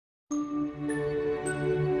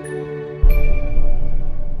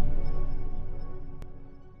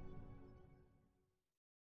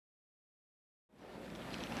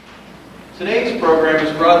program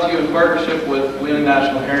is brought to you in partnership with Wheeling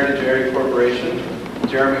National Heritage Area Corporation.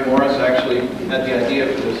 Jeremy Morris actually had the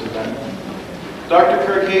idea for this event. Dr.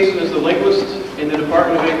 Kirk Hazen is the linguist in the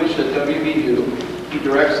Department of English at WVU. He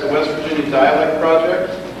directs the West Virginia Dialect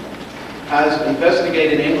Project, has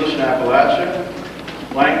investigated English in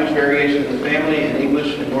Appalachia, language variation in the family, and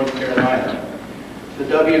English in North Carolina. The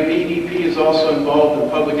WVDP is also involved in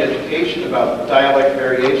public education about dialect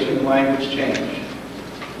variation and language change.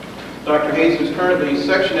 Dr. Hazen is currently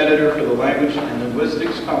section editor for the Language and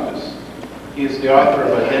Linguistics Compass. He is the author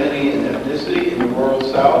of Identity and Ethnicity in the Rural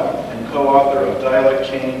South and co-author of Dialect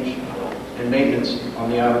Change and Maintenance on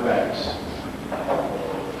the Outer Banks.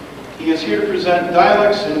 He is here to present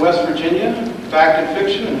Dialects in West Virginia, Fact and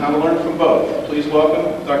Fiction, and How to Learn from Both. Please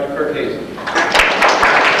welcome Dr. Kirk Hazen.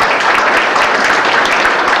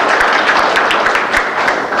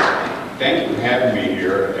 Thank you for having me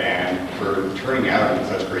here and for turning out in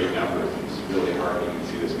such great numbers. It's really hard to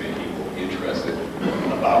see this many people interested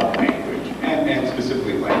about language, and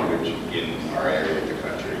specifically language in our area of the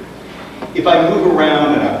country. If I move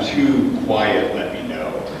around and I'm too quiet, let me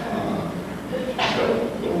know. So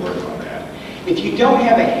we'll work on that. If you don't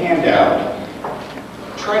have a handout,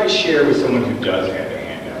 try to share with someone who does have a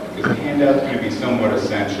handout, because the handout is going to be somewhat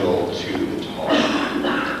essential to the talk.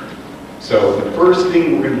 So the first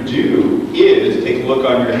thing we're going to do is take a look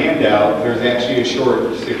on your handout. There's actually a short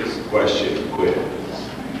 6-question quiz.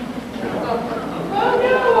 Oh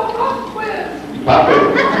no, a pop quiz! Pop it.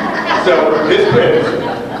 So this quiz,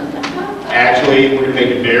 actually, we're going to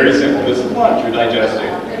make it very simple. This is lunch, you're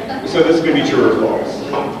digesting. So this is going to be true or false.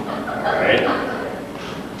 Alright?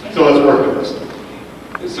 So let's work with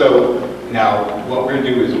this. So now what we're going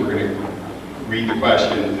to do is we're going to read the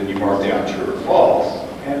questions and you mark down true or false.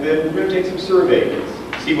 And then we're going to take some surveys,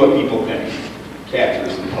 see what people think, capture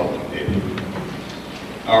some public opinion.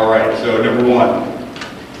 All right, so number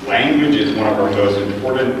 1, language is one of our most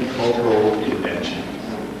important cultural inventions.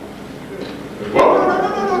 Whoa,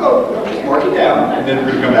 no, just mark it down, and then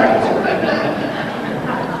we're going to come back and survey.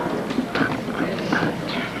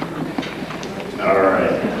 All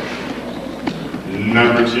right,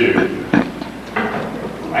 number 2,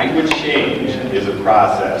 language change is a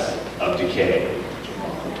process of decay.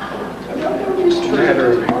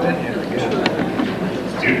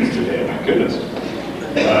 Students today, my goodness.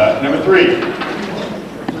 Number 3,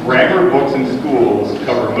 grammar books in schools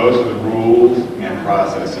cover most of the rules and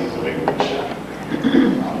processes of English.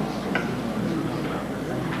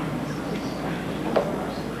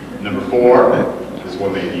 Number 4, this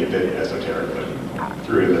one may be a bit esoteric, but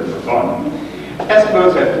threw it in there for fun.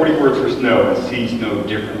 Eskimos have 40 words for snow and see snow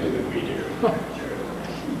differently than we do.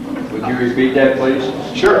 Would you repeat that, please?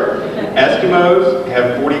 Sure. Eskimos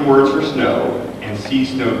have 40 words for snow and see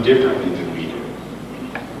snow differently than we do.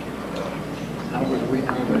 How would we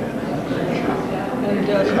know that?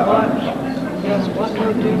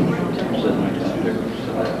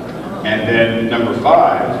 And then number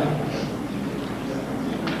 5,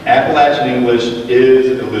 Appalachian English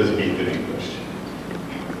is Elizabethan English.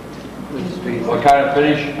 What kind of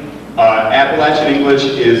finish? Appalachian English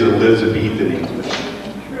is Elizabethan English.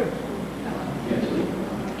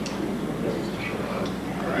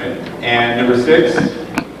 And number 6,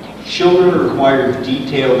 children require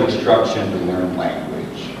detailed instruction to learn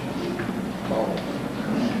language.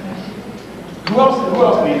 Who else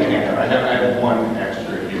needs a handout? I have one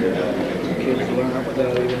extra here that we can learn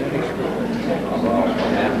without even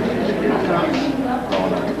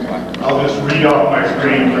I'll just read off my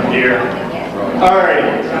screen from here. All right,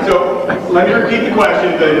 so let me repeat the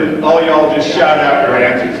questions and all y'all just shout out your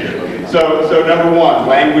answers here. So number 1,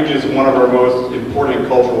 language is one of our most important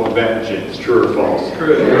cultural inventions. True or false?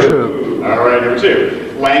 True. All right, number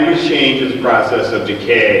 2, language change is a process of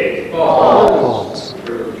decay. False.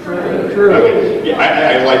 True. Okay. Yeah,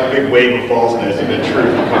 I like big wave of falseness and then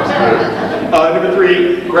truth comes through. Number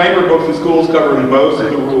 3, grammar books in schools cover most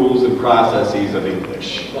of the rules and processes of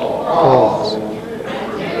English. False.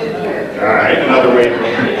 All right, another wave of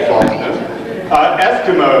falseness.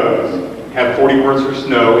 Eskimos have 40 words for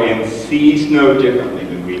snow and see snow differently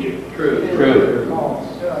than we do. True. All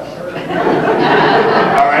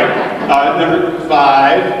right. Number 5,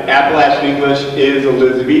 Appalachian English is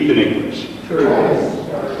Elizabethan English. True.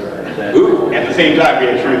 Ooh, at the same time, we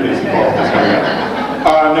have truth and falseness coming up.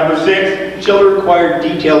 Number 6, children require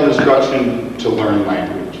detailed instruction to learn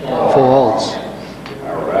language. False.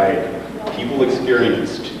 All right. People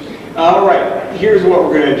experienced. All right. Here's what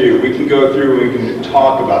we're going to do. We can go through and we can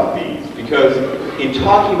talk about these. Because in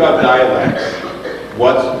talking about dialects,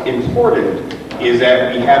 what's important is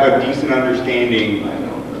that we have a decent understanding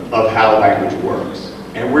of how language works.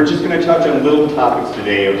 And we're just going to touch on little topics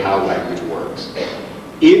today of how language works.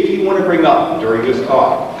 If you want to bring up during this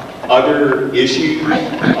talk other issues,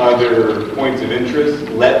 other points of interest,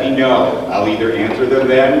 let me know. I'll either answer them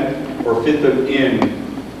then or fit them in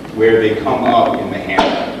where they come up in the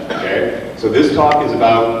handout, okay? So this talk is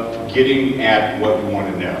about getting at what we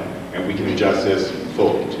want to know, and we can adjust this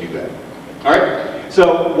fully to do that. All right,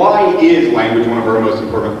 so why is language one of our most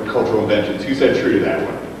important cultural inventions? Who said true to that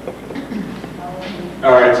one?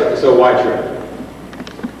 All right, so why true?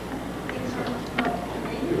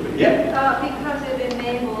 Yeah? Because it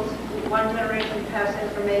enables one generation to pass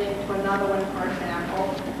information to another one, for example.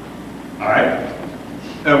 All right.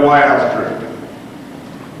 And why else true?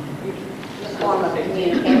 Form of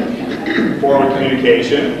communication. Form of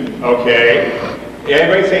communication, okay.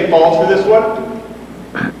 Anybody say false for this one?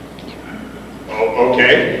 Oh,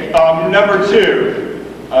 okay. Number two.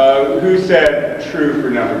 Who said true for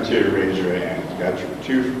number two? Raise your hand. Got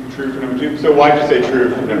true for number two? So why'd you say true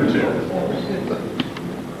for number two?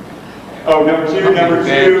 Oh, number two,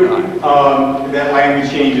 that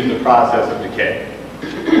language changes the process of decay.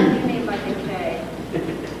 What do you mean by decay?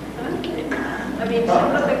 I mean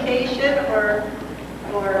simplification or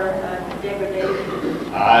degradation?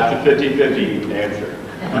 It's a 50-50 answer.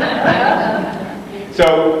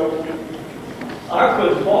 So, I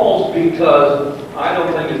put false because I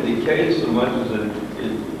don't think it decays so much as it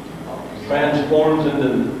transforms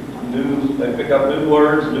into new, they pick up new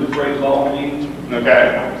words, new phraseology.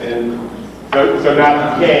 okay. And So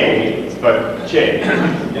not decay, but change.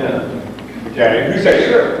 yeah, Okay, who said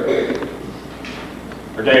true?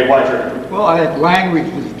 Okay, why true? Well,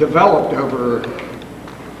 language was developed over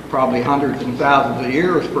probably hundreds and thousands of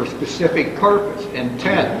years for a specific purpose,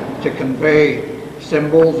 intent to convey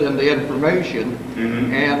symbols and the information,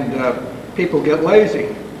 and people get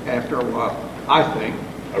lazy after a while, I think.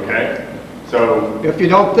 Okay, so If you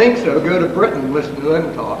don't think so, go to Britain and listen to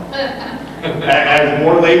them talk. as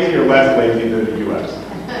more lazy or less lazy than the U.S.?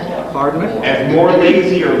 Pardon me? As more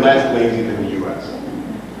lazy or less lazy than the U.S.?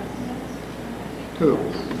 Who?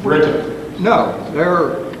 Britain. No,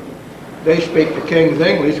 they speak the King's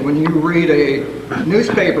English. When you read a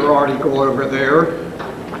newspaper article over there,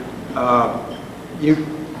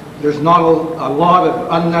 there's not a lot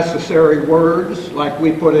of unnecessary words like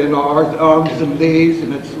we put in ours, ums and these,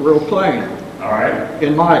 and it's real plain. All right.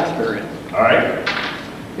 In my experience. All right.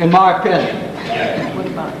 In my opinion.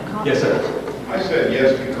 Yes, sir. I said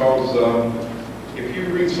yes because if you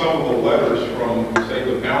read some of the letters from, say,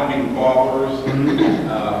 the founding fathers,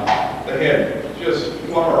 they had just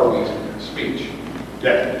flowery speech,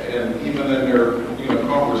 Yeah. and even in their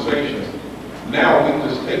conversations. Now we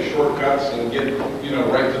just take shortcuts and get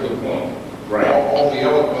right to the point. Right. All the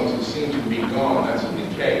eloquence that seems to be gone. That's a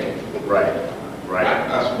decay. Right. Right.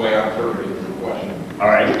 That's the way I interpreted your question. All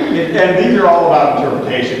right. And these are all about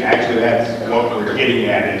interpretation. Actually, that's what we're getting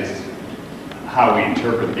at is how we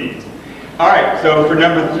interpret these. All right. So for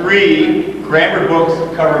number three, grammar books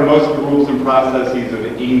cover most of the rules and processes of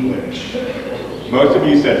English. Most of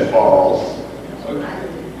you said false.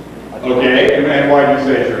 Okay. And why did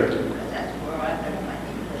you say true?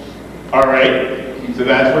 All right, so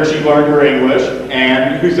that's where she learned her English,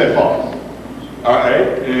 and who said false? All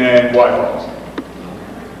right, and why false?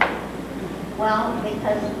 Well,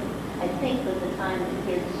 because I think by the time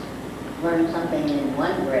the kids learn something in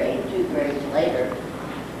one grade, 2 grades later,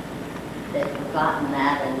 they've forgotten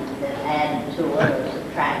that and they've added to it or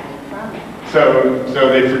subtracted from it. So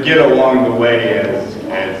they forget along the way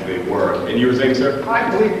as they work. And you were saying, sir? I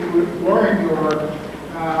believe you learn your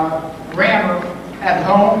grammar at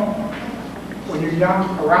home when you're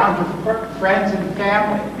young, around your friends and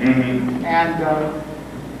family. Mm-hmm. And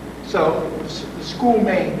so the school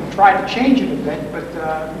may try to change it a bit, but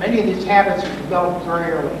many of these habits are developed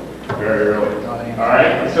very early. Very early. All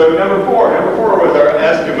right, so number four was our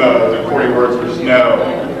Eskimos, according words for snow.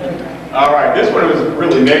 All right, this one was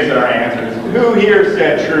really mixed in our answers. Who here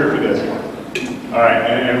said true for this one? All right,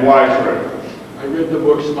 and why true? I read the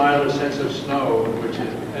book Smile, A Sense of Snow, which is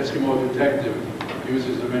Eskimo detective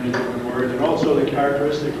uses many different words, and also the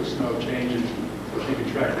characteristic of snow changes, so she can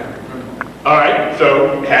track down a criminal. All right,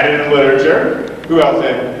 so had it in literature. Who else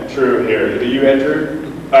had true here? Did you had true?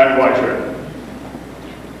 And why true?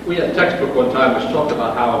 We had a textbook one time which talked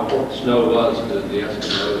about how important snow was to the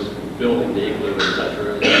Eskimos building the igloo,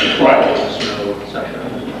 etc. Right. Snow,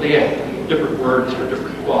 etc. They had different words for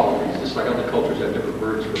different qualities, just like other cultures have different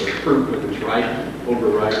words for fruit, whether it's ripe,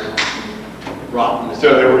 overripe, rotten.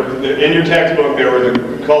 So there were, in your textbook, there was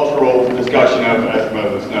a cultural discussion of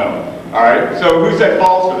Eskimos and snow. All right, so who said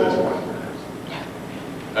false for this one?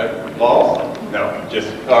 False? No, just,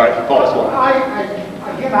 all right, false one. I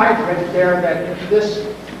again, I read there that this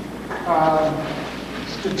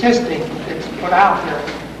statistic that's put out there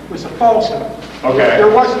was a falsehood. Okay.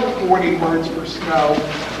 There wasn't 40 words for snow,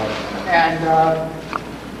 and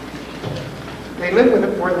they live with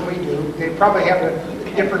it more than we do. They probably have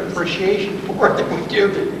a different appreciation for it than we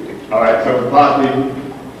do. All right, so possibly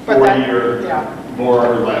 40 or yeah. more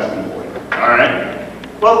or less than 40. All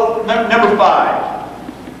right. Well, number 5.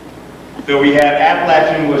 So we have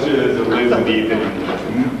Appalachian English as Elizabethan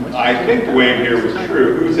English. I think the wave here was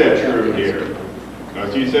true. Who said true here? Most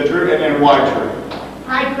of you said true, and then why true?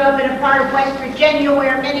 I grew up in a part of West Virginia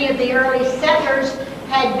where many of the early settlers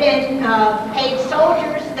had been paid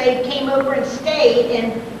soldiers. They came over and stayed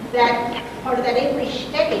in that part of that English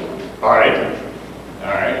state. All right.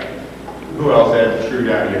 All right. Who else had true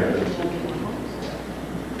down here?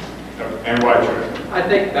 And why true? I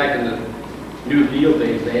think back in the New Deal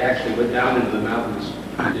days, they actually went down into the mountains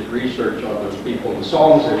and did research on those people. And the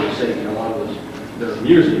songs they were singing, a lot of their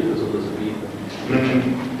music was Elizabethan.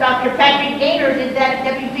 Mm-hmm. Dr. Patrick Gaynor did that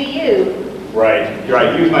at WVU. Right. You're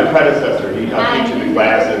right. He was my predecessor. He helped teach in the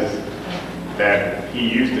classes that he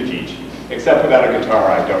used to teach. Except without a guitar,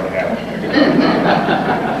 I don't have a guitar.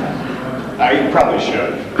 I probably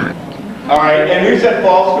should. All right. And who said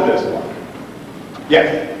false for this one?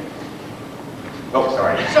 Yes. Oh,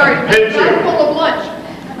 sorry. Sorry, Hit I'm you. full of lunch.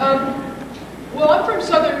 Well, I'm from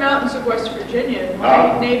southern mountains of West Virginia, and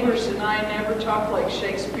my neighbors and I never talked like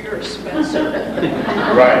Shakespeare or Spencer.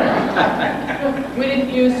 Right. We didn't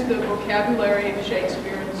use the vocabulary of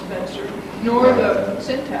Shakespeare and Spencer, nor the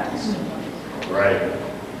syntax. Right.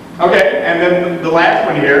 Okay, and then the last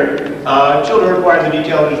one here. Children require the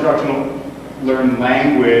detailed instructional learn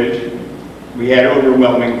language. We had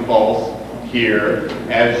overwhelming false here.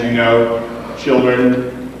 As you know, children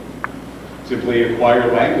simply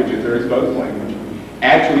acquire language if they're exposed to language.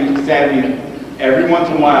 Actually, sadly, every once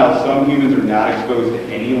in a while, some humans are not exposed to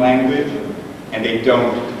any language, and they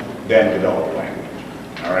don't then develop language.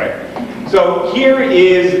 All right? So here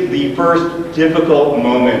is the first difficult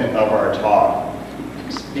moment of our talk.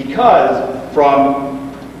 Because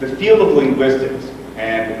from the field of linguistics,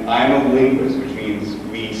 and I'm a linguist, which means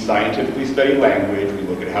we scientifically study language, we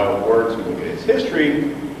look at how it works, we look at its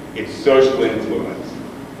history, its social influence.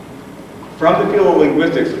 From the field of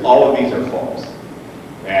linguistics, all of these are false.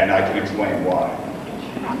 And I can explain why.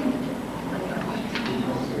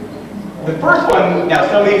 The first one, now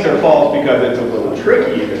some of these are false because it's a little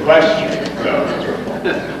tricky, the question. So,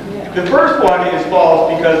 the first one is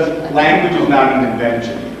false because language is not an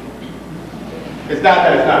invention. It's not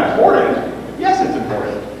that it's not important. Yes, it's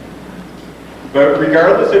important. But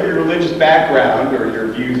regardless of your religious background or your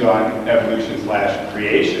views on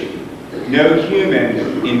evolution/creation, no human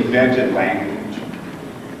invented language.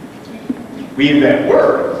 We invent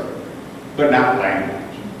words, but not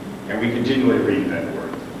language. And we continually reinvent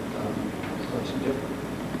words.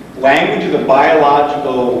 Language is a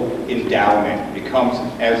biological endowment. It comes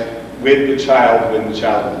as with the child when the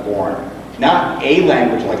child is born. Not a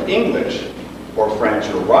language like English or French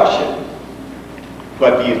or Russian,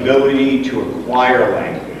 but the ability to acquire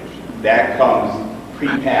language. That comes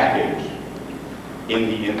prepackaged in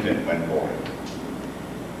the infant when born.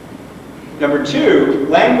 Number 2,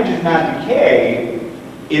 language is not decay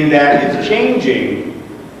in that it's changing,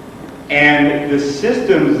 and the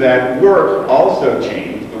systems that work also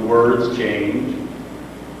change. The words change,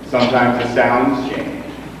 sometimes the sounds change,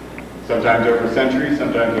 sometimes over centuries,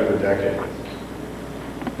 sometimes over decades.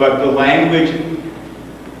 But the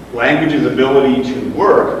language's ability to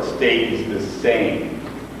work stays the same.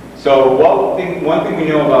 So one thing we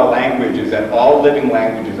know about language is that all living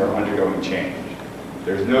languages are undergoing change.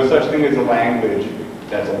 There's no such thing as a language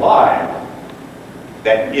that's alive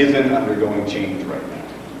that isn't undergoing change right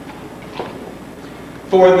now.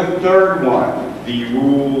 For the third one, the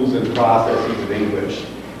rules and processes of English,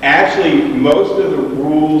 actually most of the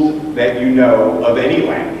rules that you know of any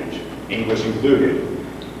language, English included,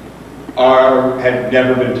 have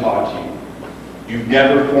never been taught to you. You've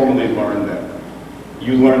never formally learned them.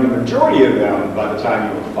 You learned the majority of them by the time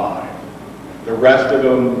you were 5. The rest of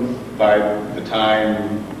them by the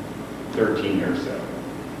time 13 or so.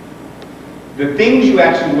 The things you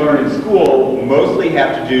actually learn in school mostly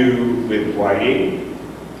have to do with writing,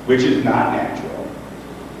 which is not natural,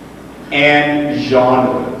 and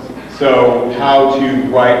genres. So how to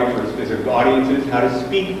write for specific audiences, how to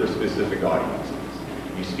speak for specific audiences.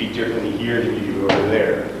 You speak differently here than you do over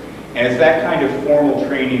there. And it's that kind of formal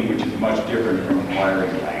training which is much different from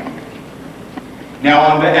acquiring language. Now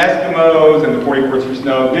on the Eskimos and the 40 words for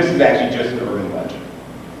snow, this is actually just an urban legend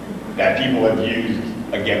that people have used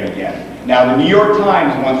again and again. Now, the New York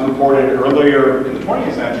Times once reported earlier in the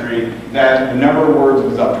 20th century that the number of words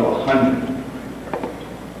was up to 100.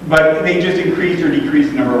 But they just increased or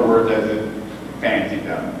decreased the number of words as it fancied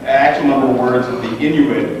them. The actual number of words that the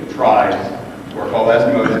Inuit tribes, who are called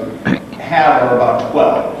Eskimos, have are about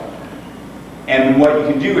 12. And what you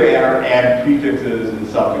can do are add prefixes and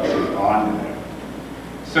suffixes onto them.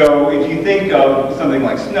 So if you think of something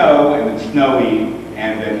like snow, and then snowy,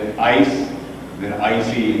 and then ice, then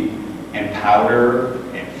icy, and powder,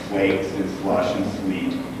 and flakes, and slush, and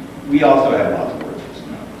sleet, we also have lots of words for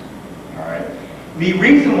snow. All right? The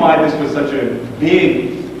reason why this was such a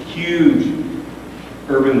big, huge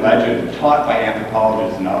urban legend taught by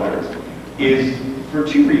anthropologists and others is for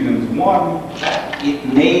two reasons. One, it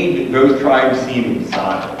made those tribes seem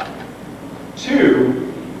exotic.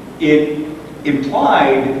 Two, it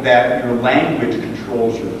implied that your language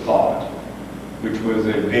controls your thought, which was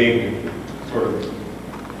a big sort of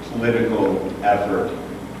political effort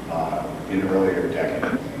in earlier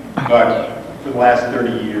decades. But for the last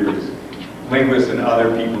 30 years, linguists and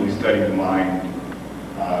other people who study the mind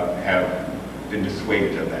have been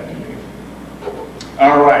dissuaded of that belief.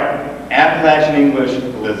 All right, Appalachian English,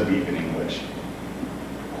 Elizabethan English.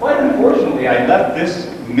 Quite unfortunately, I left this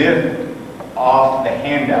myth off the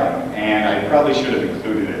handout, and I probably should have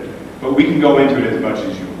included it, but we can go into it as much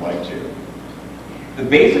as you would like to. The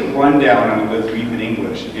basic rundown on Elizabethan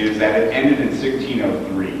English is that it ended in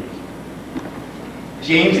 1603.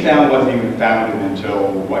 Jamestown wasn't even founded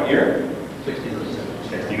until what year?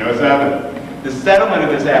 1607. The settlement of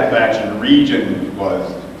this Appalachian region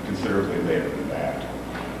was considerably later than that.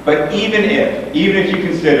 But even if you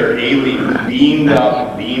consider aliens beamed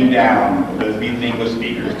up, beamed down Elizabethan English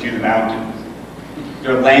speakers to the mountains,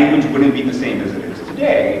 their language wouldn't be the same as it is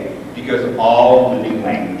today because all living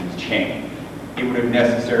languages change. It would have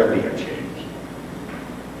necessarily have changed.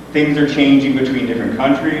 Things are changing between different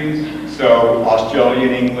countries, so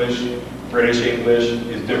Australian English, British English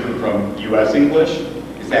is different from US English.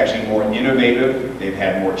 It's actually more innovative. They've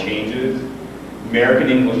had more changes. American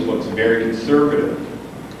English looks very conservative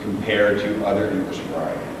compared to other English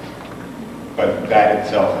varieties. But that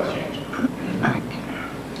itself has changed.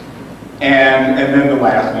 And then the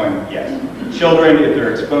last one, yes. Children, if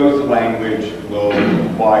they're exposed to language, will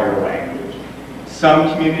acquire language.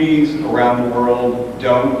 Some communities around the world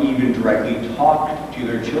don't even directly talk to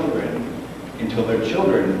their children until their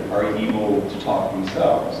children are able to talk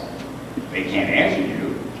themselves. They can't answer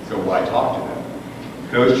you, so why talk to them?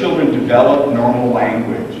 Those children develop normal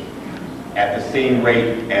language at the same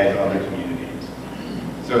rate as other communities.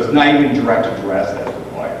 So it's not even direct address that's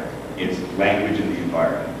required. It's language in the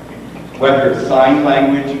environment. Whether it's sign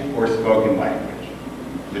language or spoken language,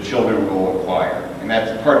 the children will acquire. And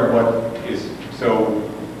that's part of what is so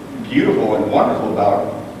beautiful and wonderful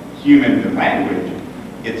about human language.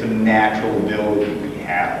 It's a natural ability we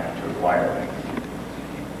have to acquire language.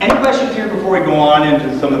 Any questions here before we go on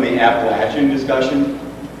into some of the Appalachian discussion?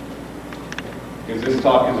 Because this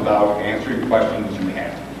talk is about answering questions you may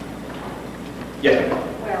have. Yes?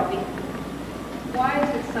 Well, why is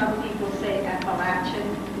it some people say Appalachian,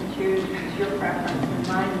 which is your preference, and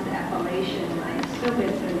mine is Appalachian? I assume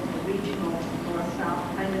it's a regional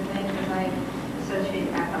north-south kind of thing, because I associate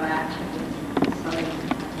Appalachian with southern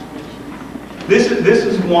Appalachians. This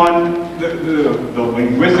is one, the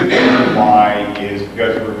linguistic reason why is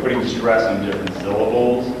because we're putting stress on different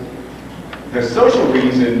syllables. The social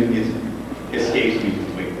reason escapes me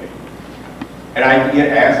completely. And I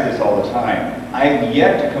get asked this all the time. I've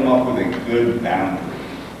yet to come up with a good boundary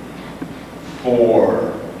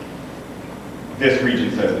for this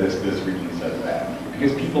region says this region says that.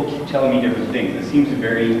 Because people keep telling me different things. It seems to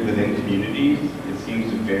vary within communities. It seems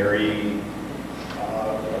to vary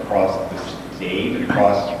across the state and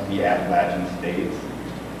across the Appalachian states.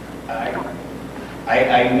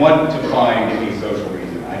 I want to find a social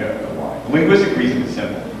reason. I don't know why. The linguistic reason is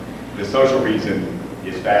simple. The social reason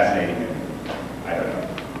is fascinating. I don't know.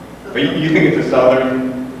 But you think it's a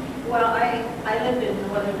southern? Well, I lived in New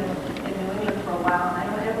England for a while, and I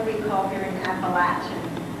don't ever recall hearing Appalachian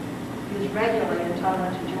used regularly until I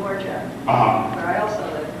went to Georgia, where I also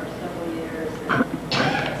lived for several years.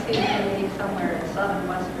 And it seems to me somewhere in southern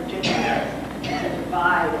West Virginia there's a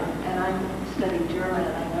divide, and I'm studying German,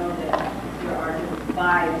 and I know that there are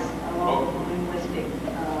divides along linguistic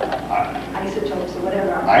isotopes or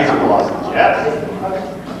whatever. Isoglosses,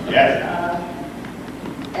 yes. Yes.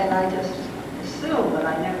 And I just assume, but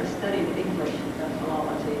I never studied English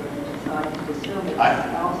ethnology, so I just assume it's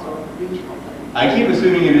also a regional thing. I keep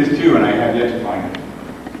assuming it is too, and I have yet to find it.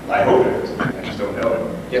 I hope it is. I just don't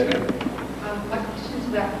know. Yes, ma'am. My question's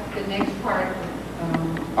about the next part.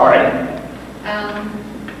 All right.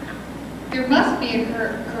 must be a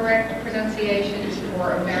correct pronunciation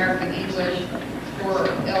for American English, or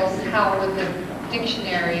else how would the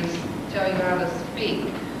dictionaries tell you how to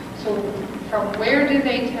speak? So from where do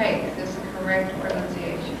they take this correct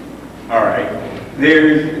pronunciation? All right.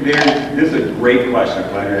 This is a great question. I'm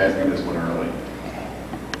glad you're asking this one early.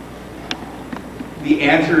 The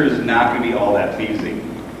answer is not going to be all that pleasing.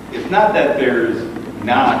 It's not that there's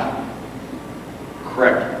not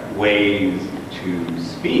correct ways to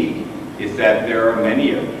speak. It's that there are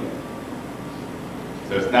many of them.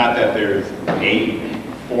 So it's not that there's a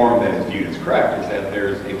form that is viewed as correct. It's that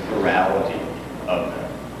there's a plurality of them.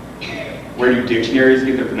 Where do dictionaries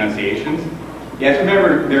get their pronunciations? You have to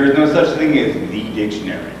remember, there is no such thing as the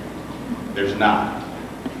dictionary. There's not.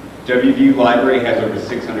 WVU Library has over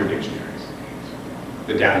 600 dictionaries.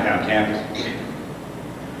 The downtown campus.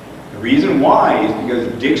 The reason why is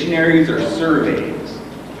because dictionaries are surveys.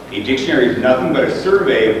 A dictionary is nothing but a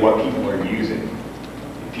survey of what people are using.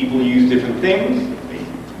 If people use different things, they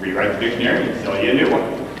rewrite the dictionary and sell you a new one.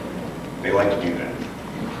 They like to do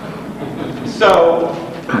that. So,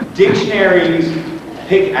 dictionaries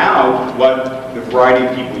pick out what the variety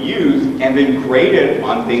of people use and then grade it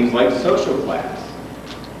on things like social class.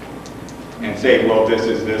 And say, well, this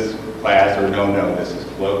is this class, or no, this is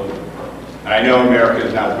colloquial. And I know America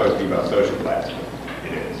is not supposed to be about social class,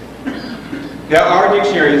 but it is. Now, our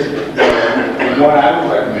dictionaries, the one I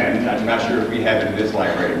would recommend, I'm not sure if we have it in this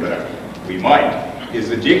library, but we might, is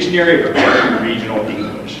the Dictionary of American Regional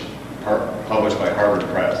English, published by Harvard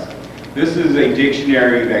Press. This is a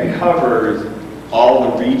dictionary that covers all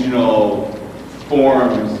the regional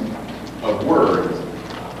forms of words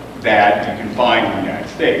that you can find in the United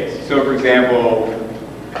States. So, for example,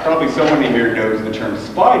 probably someone in here knows the term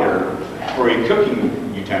spider for a cooking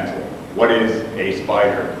utensil. What is a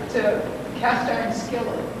spider? It's a cast iron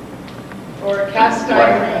skillet, or a cast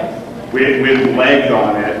iron. Right. With legs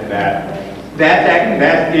on it.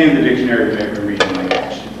 That's in the Dictionary of American Regional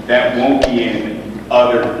English. That won't be in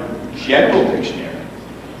other general dictionaries.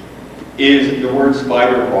 Is the word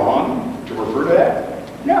spider wrong to refer to that?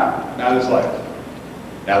 No, not as likely.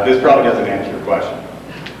 Now, this probably doesn't answer your question.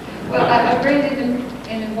 Well, I read it in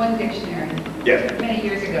one dictionary Yes. many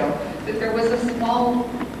years ago, that there was a small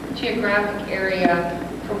geographic area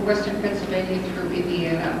from western Pennsylvania through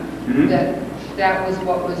Indiana, that was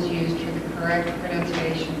what was used for the correct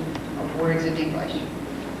pronunciation of words in English.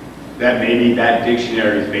 That may be that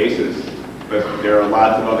dictionary's basis, but there are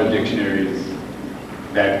lots of other dictionaries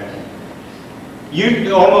that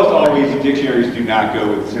almost always the dictionaries do not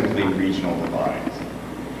go with simply regional divides.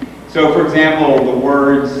 So, for example, the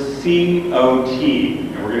words C-O-T,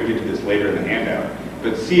 and we're going to get to this later in the handout,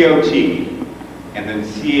 but C-O-T and then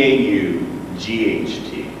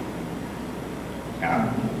C-A-U-G-H-T.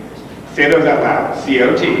 Now, say those out loud.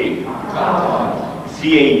 C-O-T,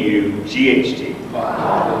 C-A-U-G-H-T.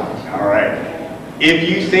 All right. If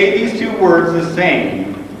you say these two words the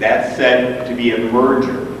same, that's said to be a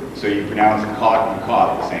merger. So you pronounce caught and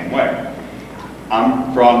caught the same way.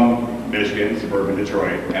 I'm from Michigan, suburban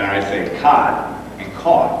Detroit, and I say caught and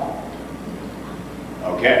caught.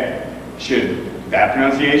 Okay. Should that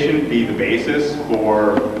pronunciation be the basis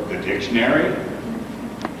for the dictionary?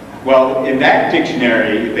 Well, in that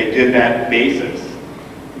dictionary, if they did that basis,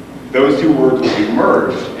 those two words would be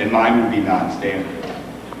merged and mine would be non-standard.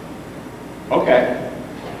 Okay.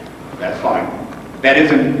 That's fine. That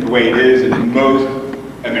isn't the way it is in most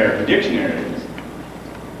American dictionaries.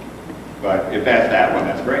 But if that's that one,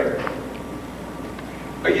 that's great.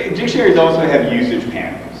 But dictionaries also have usage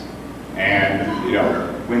panels. And,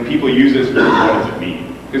 when people use this word, what does it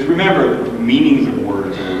mean? Because remember, meanings of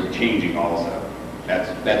words are changing also.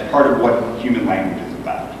 That's part of what human language is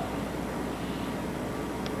about.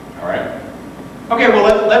 All right? Okay, well,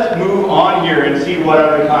 let's move on here and see what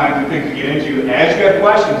other kinds of things we get into. As you have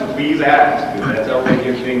questions, please ask, because that's how we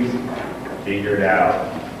get things figured out.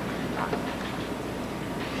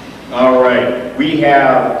 All right, we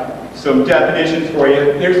have some definitions for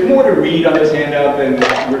you. There's more to read on this handout than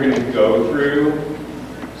we're going to go through.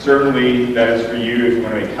 Certainly, that is for you if you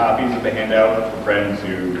want to make copies of the handout. For friends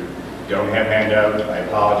who don't have handouts, I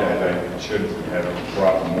apologize, I should have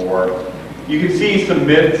brought more. You can see some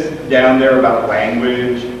myths down there about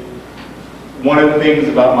language. One of the things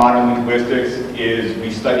about modern linguistics is we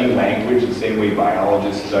study language the same way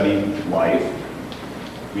biologists study life.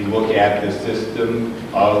 We look at the system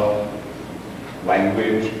of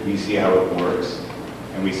language, we see how it works,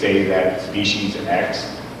 and we say that species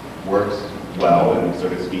X works well, and so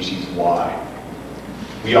does species Y.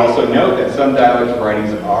 We also note that some dialect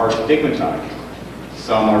varieties are stigmatized.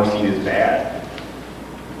 Some are seen as bad.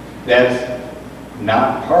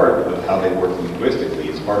 not part of how they work linguistically.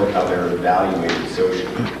 It's part of how they're evaluated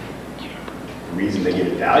socially. The reason they get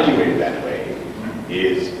evaluated that way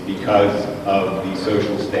is because of the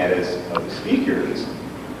social status of the speakers,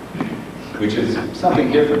 which is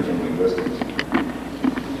something different from linguistics.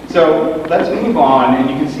 So let's move on, and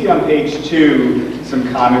you can see on page 2 some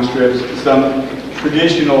comic strips, some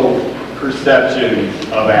traditional perceptions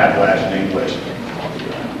of Appalachian English.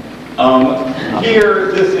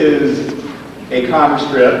 Here, this is a comic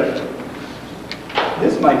strip.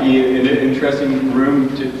 This might be an interesting room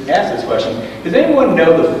to ask this question. Does anyone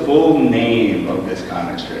know the full name of this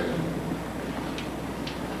comic strip?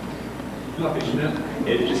 Snuffy Smith.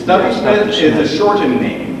 Snuffy Smith is a shortened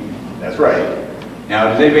name. That's right. Now,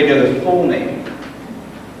 does anybody know the full name?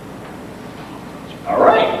 All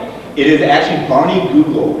right. It is actually Barney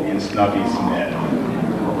Google and Snuffy Smith.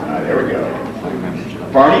 There we go.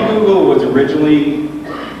 Barney Google was originally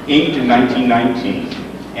inked in 1919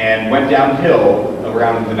 and went downhill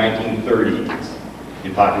around the 1930s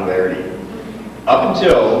in popularity. Up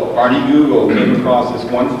until Barney Google came across this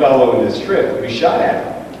one fellow in this strip who shot at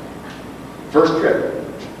him. First strip,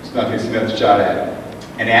 Snuffy Smith shot at him.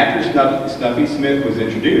 And after Snuffy Smith was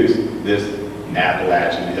introduced, this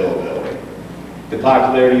Appalachian hillbilly, the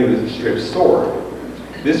popularity of the strip soared.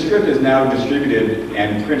 This strip is now distributed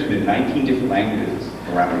and printed in 19 different languages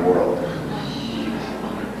around the world.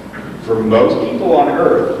 For most people on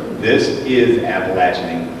Earth, this is Appalachian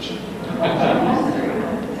English.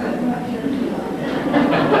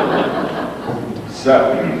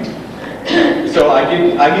 So I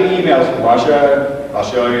get emails from Russia,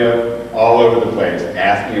 Australia, all over the place,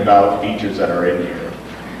 asking about features that are in here.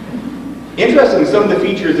 Interestingly, some of the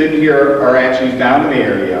features in here are actually found in the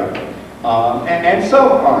area, and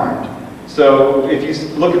some aren't. So if you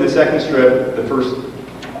look at the second strip, the first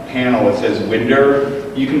panel, it says Winder.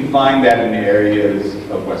 You can find that in areas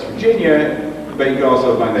of West Virginia, but you can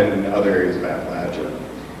also find that in other areas of Appalachia.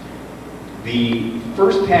 The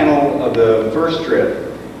first panel of the first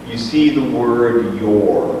strip, you see the word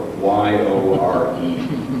yore, Y-O-R-E.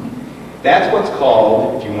 That's what's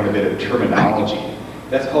called, if you want a bit of terminology,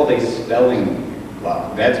 that's called a spelling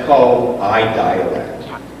block. That's called I-dialect,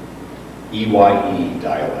 E-Y-E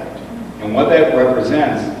dialect. And what that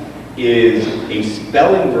represents is a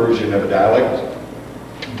spelling version of a dialect,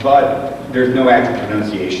 but there's no actual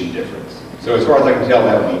pronunciation difference. So as far as I can tell,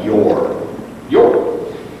 that would be yore.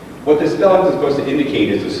 What the spelling is supposed to indicate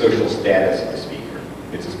is the social status of the speaker.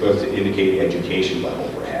 It's supposed to indicate education level,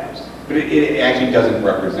 perhaps. But it actually doesn't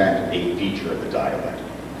represent a feature of the dialect.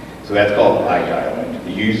 So that's called I-dialect.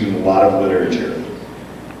 It's used in a lot of literature.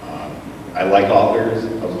 I like authors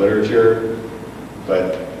of literature,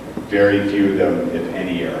 but very few of them, if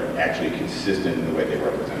any, are actually consistent in the way they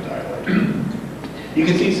represent dialect. You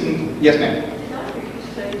can see some, yes ma'am?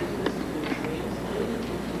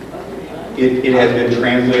 It has been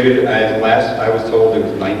translated, as last I was told, it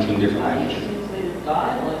was 19 different languages.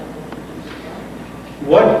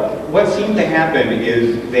 What seemed to happen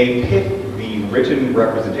is they pick the written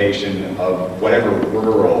representation of whatever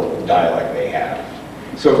rural dialect they have.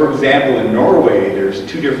 So for example, in Norway, there's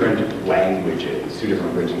 2 different languages, 2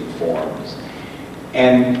 different written forms.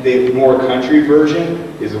 And the more country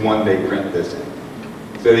version is the one they print this in.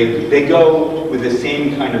 So they go with the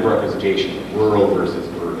same kind of representation, rural versus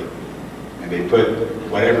urban. And they put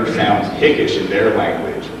whatever sounds hickish in their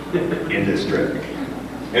language in this strip.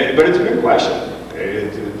 But it's a good question.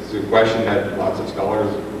 It's a question that lots of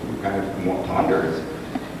scholars kind of ponder.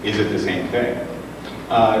 Is it the same thing?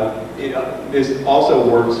 This also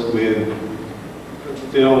works with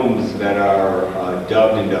films that are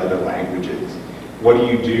dubbed into other languages. What do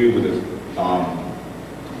you do with a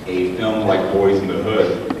film like Boys in the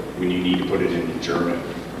Hood when you need to put it into German?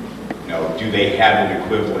 You know, do they have an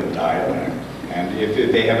equivalent dialect? And if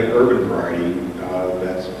they have an urban variety,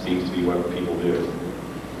 that seems to be what people do.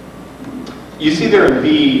 You see there in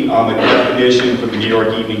B the definition from the New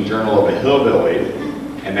York Evening Journal of a hillbilly,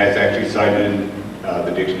 and that's actually cited in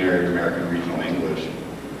the Dictionary of American Regional English.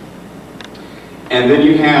 And then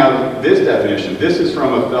you have this definition. This is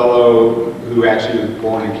from a fellow who actually was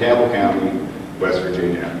born in Cabell County, West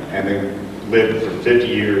Virginia, and they lived for 50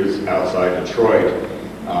 years outside Detroit.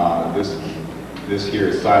 This here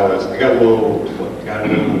is Silas. I got a little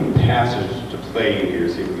passage to play in here,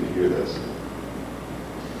 see if we can hear this.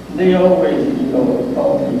 They always,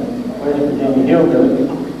 called me West Virginia hillbilly,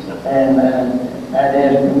 and I'd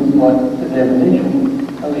ask them what the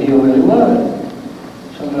definition of a hillbilly was.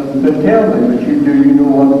 Some of them couldn't tell me, but do you know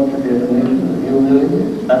what the definition of a hillbilly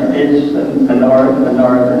is? It's a northern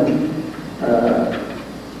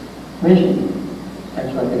Michigan.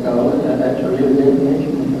 That's what they call it, and that's a real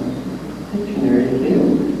definition of dictionary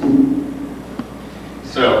field.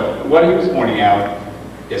 So what he was pointing out,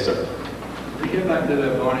 yes, sir. We get back to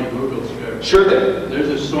that Barney Google script. Sure thing. There's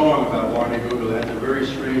a song about Barney Google that has a very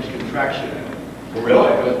strange contraction in it. Really?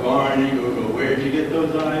 It goes, Barney Google, where'd you get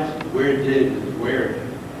those eyes? Where'd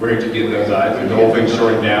you get those eyes? And the whole thing's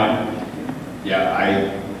shortened down? Yeah,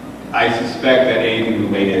 I suspect that anything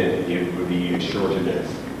related it would be as shortened as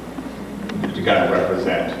to kind of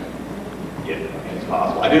represent it as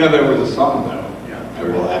possible. I didn't know there was a song though. Yeah. I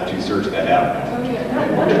will have to search that out.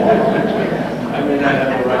 I mean, I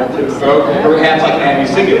have the right to. So perhaps I can have you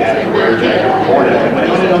sing it afterwards. I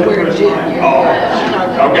can record it. Oh,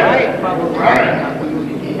 okay. All right.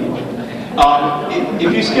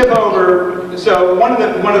 If you skip over, so one of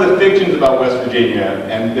the fictions about West Virginia,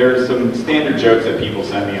 and there's some standard jokes that people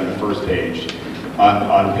send me on the first page,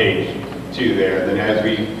 on page 2 there. Then as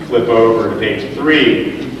we flip over to page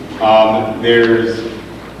 3, there's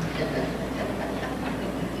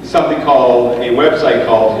something called a website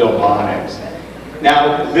called Hillbonics.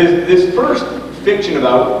 Now, this first fiction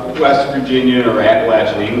about West Virginia or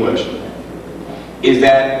Appalachian English is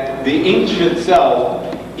that the English itself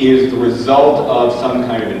is the result of some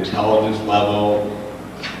kind of intelligence level,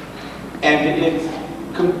 and it's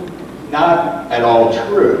not at all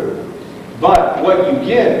true. But what you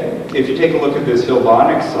get, if you take a look at this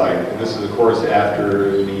Hillbonics site, and this is of course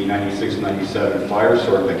after the 96-97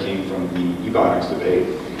 firestorm that came from the Ebonics debate,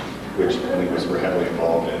 which linguists were heavily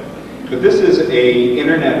involved in. But this is an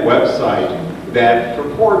internet website that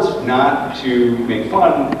purports not to make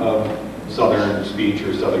fun of Southern speech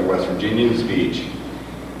or Southern West Virginian speech.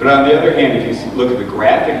 But on the other hand, if you look at the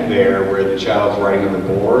graphic there where the child's writing on the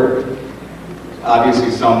board, obviously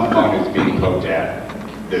some fun is being poked at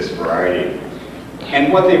this variety.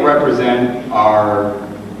 And what they represent are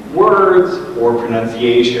words or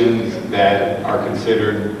pronunciations that are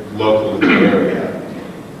considered local to the area.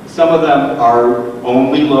 Some of them are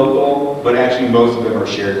only local, but actually most of them are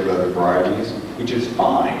shared with other varieties, which is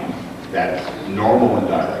fine. That's normal in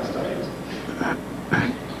dialect studies.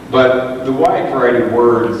 But the wide variety of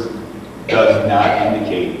words does not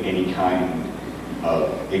indicate any kind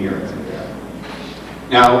of ignorance in there.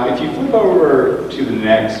 Now, if you flip over to the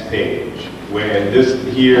next page, where this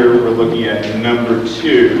here we're looking at number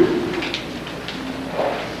 2.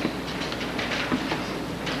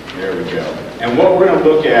 There we go. And what we're going to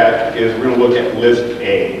look at is we're going to look at list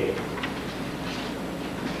A.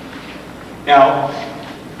 Now,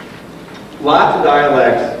 lots of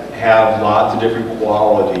dialects have lots of different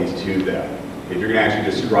qualities to them. If you're going to actually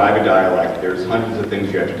describe a dialect, there's hundreds of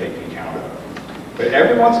things you have to take into account of. But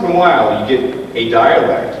every once in a while, you get a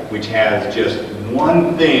dialect which has just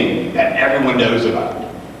one thing that everyone knows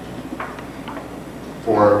about.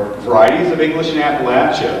 For varieties of English in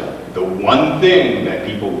Appalachia, the one thing that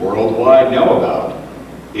people worldwide know about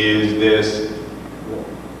is this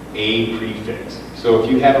A prefix. So if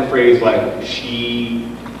you have a phrase like,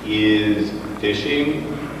 she is fishing,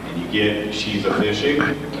 and you get, she's a fishing,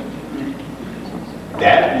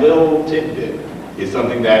 that little tidbit is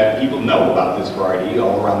something that people know about this variety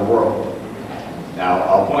all around the world. Now,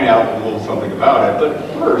 I'll point out a little something about it, but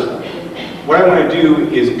first, what I want to do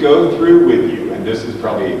is go through with you, and this is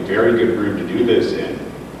probably a very good room to do this in,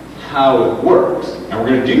 how it works. And we're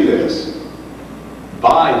going to do this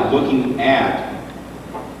by looking at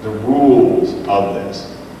the rules of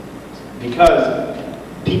this. Because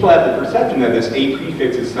people have the perception that this A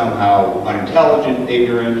prefix is somehow unintelligent,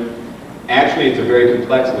 ignorant. Actually, it's a very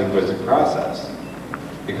complex linguistic process.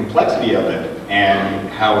 The complexity of it and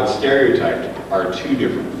how it's stereotyped are two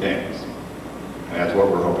different things. And that's what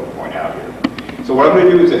we're hoping to point out here. So what I'm going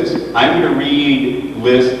to do is this. I'm going to read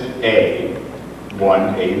list A,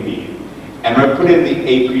 1, A, and B, and I'm going to put in the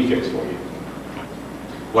A prefix for you.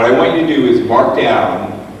 What I want you to do is mark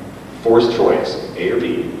down, forced choice, A or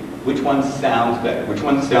B, which one sounds better, which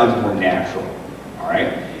one sounds more natural, all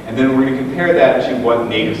right? And then we're going to compare that to what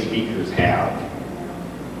native speakers have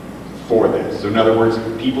for this. So in other words,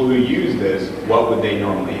 people who use this, what would they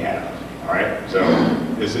normally have, all right? So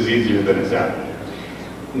this is easier than it sounded.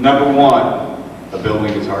 Number 1, a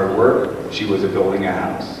building is hard work. She was building a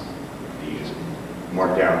house. You just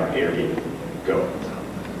mark down A or B. Go.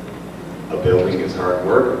 A building is hard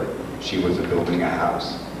work. She was building a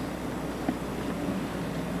house.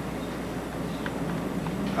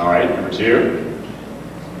 All right, number 2.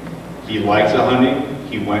 He likes a hunting.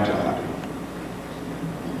 He went to hunting.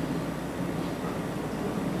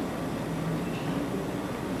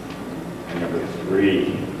 And number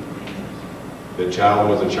 3. The child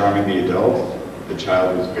was a charming the adult. The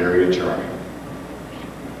child was very charming.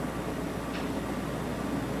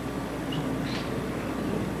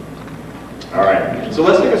 All right, so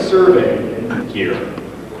let's take a survey here.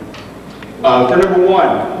 For number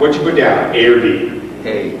one, what you put down, A or B?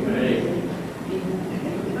 A.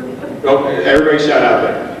 Oh, everybody shout out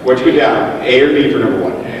there. What you put down, A or B for number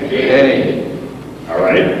one? A. All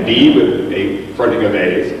right, B with a fronting of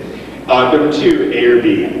A's. Number two, A or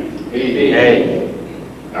B? A.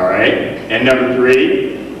 All right, and number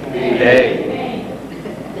three? A.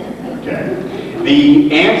 Okay.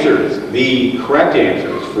 The answers, the correct answers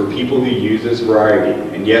for people who use this variety,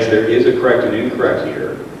 and yes, there is a correct and incorrect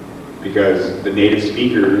here, because the native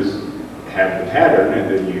speakers have the pattern, and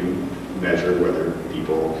then you measure whether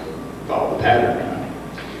people follow the pattern or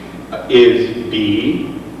not, is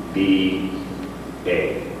B, B,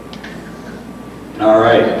 A. All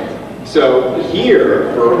right. So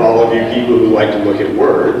here, for all of you people who like to look at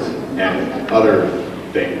words and other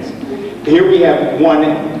things, here we have one A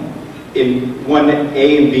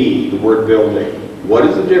and B, the word building. What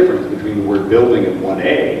is the difference between the word building and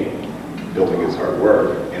 1A, building is hard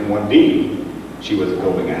work, and 1B, she was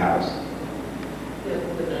building a house?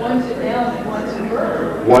 One's a noun and one's a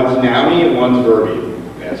verb. One's nouny and one's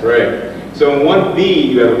verby. That's right. So in 1B,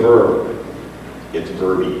 you have a verb. It's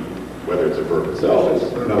verby. Whether it's a verb itself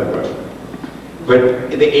is another question.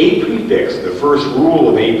 But the A prefix, the first rule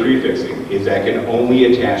of A prefixing is that it can only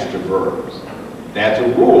attach to verbs. That's a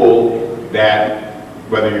rule that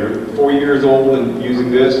whether you're 4 years old and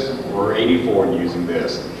using this or 84 and using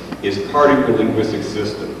this is part of your linguistic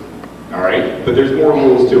system. All right? But there's more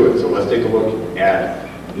rules to it. So let's take a look at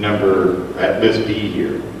list B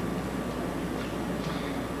here.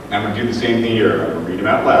 I'm going to do the same thing here. I'm going to read them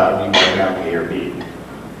out loud and you can write down A or B.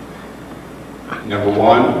 Number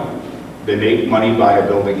one, they make money by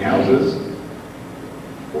building houses.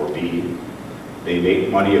 Or B, they make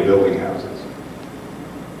money of building houses.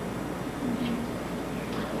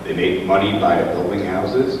 They make money by building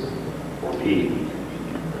houses. Or B,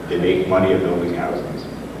 they make money of building houses.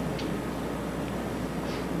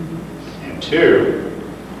 And two,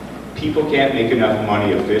 people can't make enough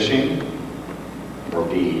money of fishing. Or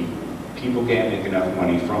B, people can't make enough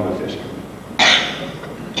money from the fishing.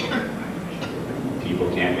 People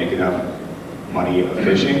can't make enough money of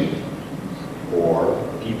fishing, or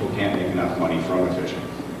people can't make enough money from the fishing.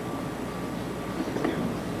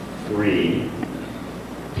 3,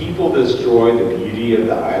 people destroy the beauty of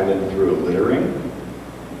the island through littering,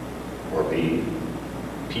 or B,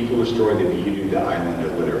 people destroy the beauty of the island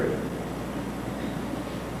through littering.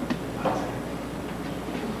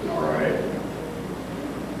 All right.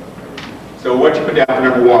 So what you put down for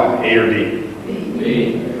number one, A or B?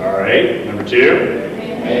 B. All right. Number two?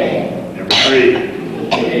 A. Number three?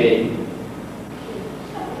 A.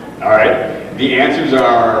 All right. The answers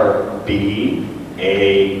are B,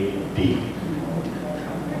 A, B.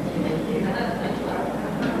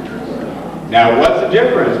 Now, what's the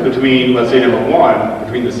difference between, let's say, number one,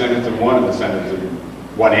 between the sentence of 1 and the sentence of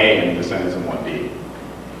 1A and the sentence of 1B?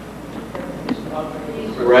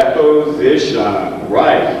 Preposition,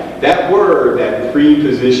 right. That word, that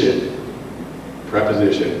preposition,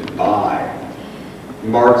 by,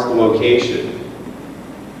 marks the location.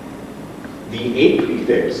 The A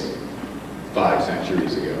prefix, 5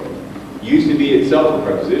 centuries ago, used to be itself a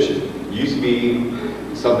preposition. It used to be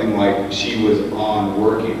something like, she was on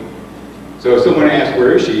working. So if someone asked,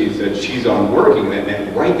 where is she, and said, she's on working, that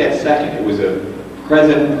meant right that second. It was a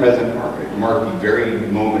present mark. It marked the very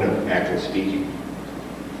moment of actual speaking.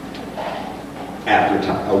 After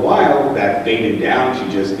a while, that faded down to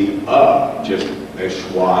just the just a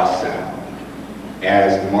schwa sound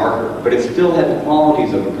as the marker. But it still had the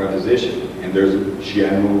qualities of a preposition. And there's a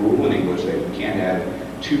general rule in English that you can't have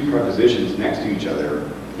two prepositions next to each other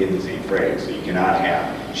in the same phrase. So you cannot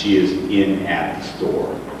have, she is in at the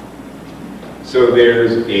store. So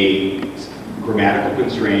there's a grammatical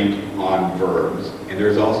constraint on verbs, and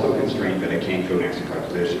there's also a constraint that it can't go next to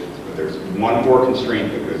prepositions. But there's one more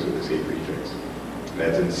constraint that goes with this A prefix.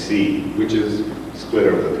 That's in C, which is split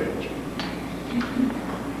over the page.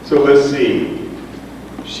 So let's see.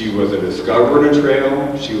 She was a discoverer in a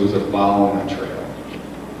trail. She was a follower in a trail.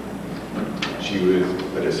 She was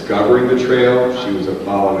a discovering the trail. She was a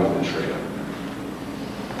following the trail.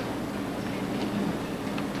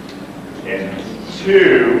 And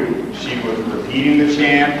 2, she was repeating the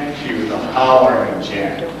chant. She was a hollering the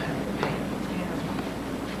chant.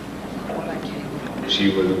 She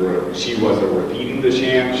was a repeating the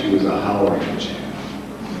chant. She was a hollering the chant.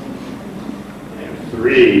 And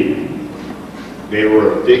 3, they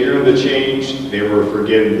were a figure of the change. They were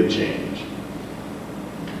forgetting the change.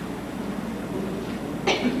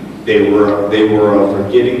 They were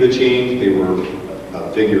forgetting the change. They were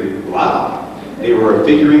a figure. Wow. They were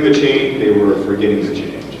figuring the change, they were forgetting the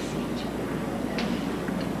change.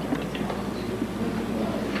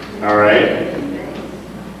 All right?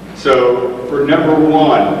 So for number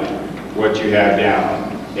one, what you have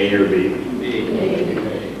down, A or B? B.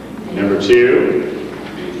 Number two?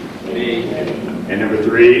 B. And number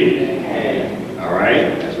three? A. All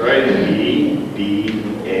right, that's right, B, B,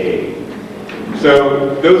 A.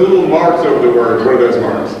 So those little marks over the words, what are those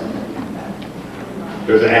marks?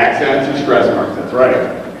 Those are accents and stress marks, that's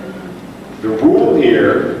right. The rule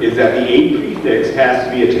here is that the A prefix has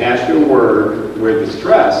to be attached to a word where the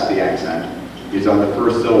stress, the accent, is on the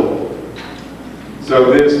first syllable.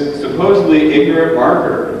 So this supposedly ignorant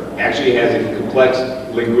marker actually has a complex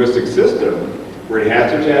linguistic system where it has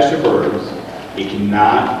to attach to verbs, it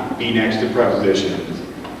cannot be next to prepositions,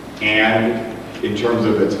 and in terms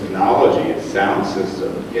of its phonology, its sound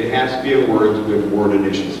system, it has to be in words with word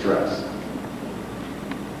initial stress.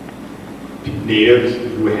 Natives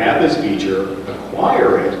who have this feature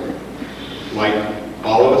acquire it like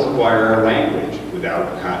all of us acquire our language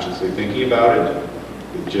without consciously thinking about it.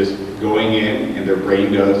 It's just going in and their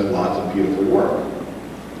brain does lots of beautiful work.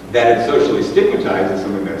 That it's socially stigmatized as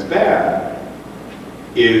something that's bad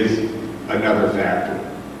is another factor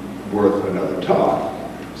worth another talk,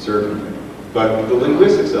 certainly. But the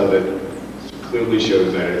linguistics of it clearly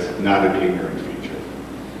shows that it's not an ignorant feature.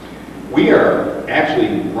 We are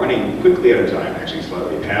actually running quickly out of time, actually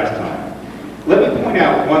slightly past time. Let me point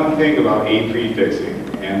out one thing about A prefixing,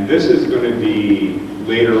 and this is going to be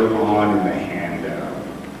later on in the handout.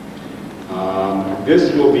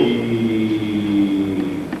 This will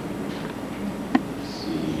be, let's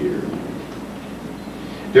see here.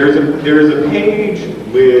 There's a page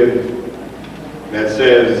that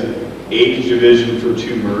says age division for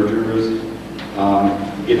two mergers.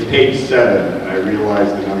 It's page 7, and I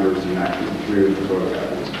realize the numbers do not come through the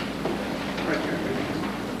photocopies.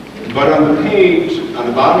 But on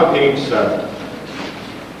the bottom of page 7,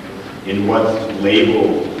 in what's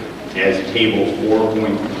labeled as table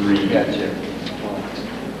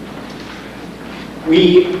 4.3,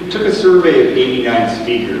 we took a survey of 89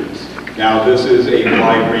 speakers. Now this is a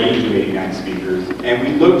wide range of 89 speakers, and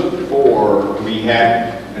we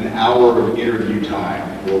had an hour of interview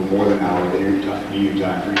time, or more than an hour of interview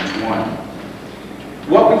time for each one.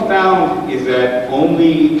 What we found is that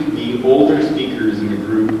only the older speakers in the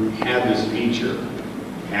group had this feature.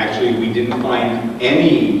 Actually, we didn't find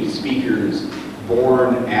any speakers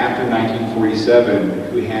born after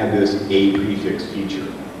 1947 who had this A prefix feature.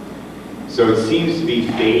 So it seems to be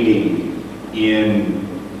fading in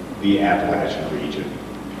the Appalachian region.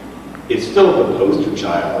 It's still the poster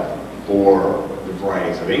child for the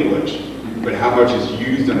varieties of English, but how much is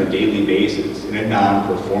used on a daily basis, in a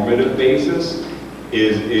non-performative basis,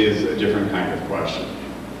 is a different kind of question.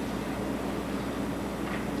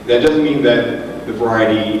 That doesn't mean that the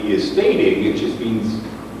variety is fading, it just means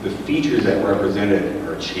the features that represent it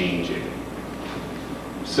are changing.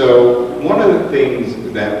 So one of the things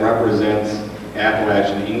that represents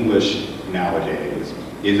Appalachian English nowadays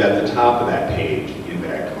is at the top of that page in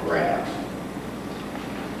that graph.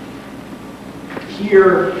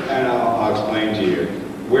 Here, and I'll explain to you,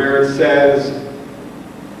 where it says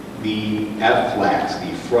the F-flax,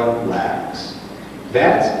 the front lax,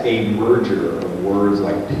 that's a merger of words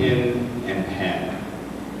like pin and pen.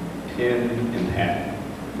 Pin and pen.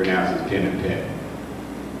 Pronounces pin and pin.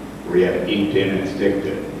 Where you have ink pin and stick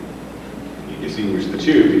pin. You distinguish the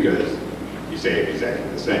two because you say it exactly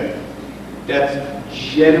the same. That's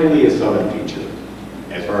generally a southern feature.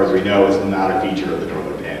 As far as we know, it's not a feature of the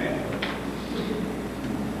northern panhandle.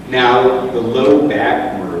 Now, the low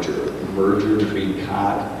back merger, the merger between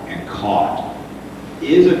cot and caught,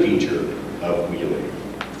 is a feature of wheeling,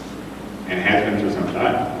 and has been for some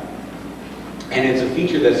time. And it's a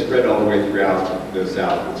feature that's spread all the way throughout the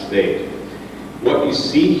south of the state. What you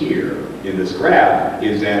see here in this graph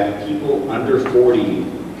is that people under 40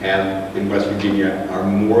 in West Virginia are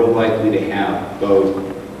more likely to have both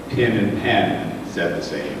pin and pen said the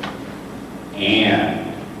same,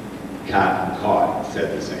 and cot and caught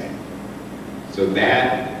said the same. So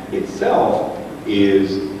that itself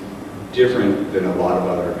is different than a lot of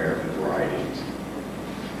other American varieties.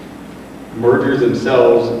 Mergers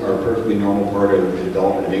themselves are a perfectly normal part of the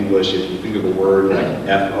development of English. If you think of a word like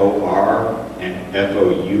F-O-R and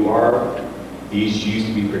F-O-U-R, these used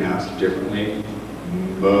to be pronounced differently.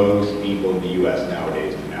 Most people in the U.S.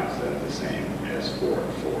 nowadays pronounce them the same as 4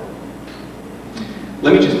 and 4.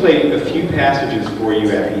 Let me just play a few passages for you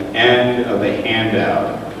at the end of the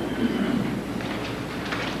handout,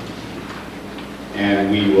 and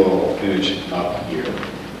we will finish up here.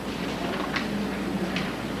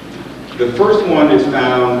 The first one is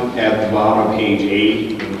found at the bottom of page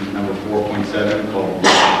 8, in number 4.7, called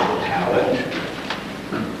Palette.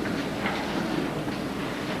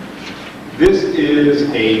 This is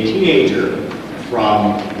a teenager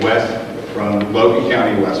from Logan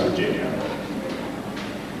County, West Virginia.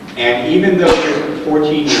 And even though this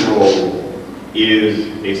 14-year-old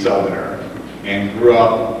is a Southerner and grew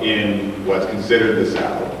up in what's considered the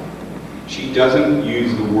South, she doesn't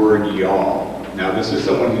use the word y'all. Now, this is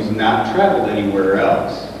someone who's not traveled anywhere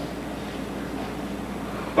else.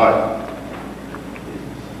 But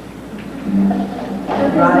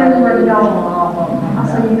I'll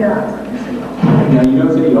say you guys. Now, you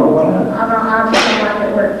don't say y'all, why not? I don't like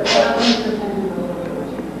it work.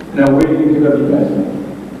 Now, where do you pick up your guys?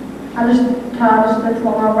 That's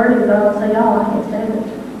what my word is, I don't say y'all, I can't stand it.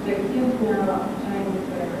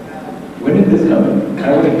 When did this come in? I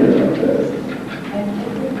want to hear about this.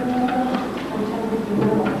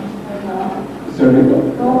 So,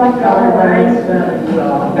 Oh my God,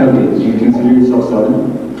 now, do you consider yourself Southern?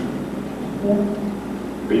 Yeah.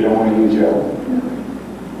 But you don't want to use y'all?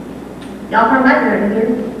 Y'all come back here, did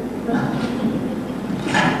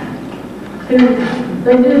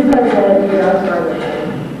They do say that,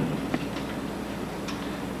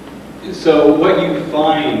 yeah, so what you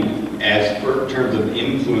find as for terms of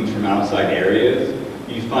influence from outside areas,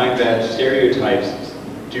 you find that stereotypes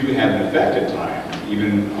do have an effect at times,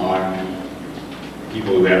 even on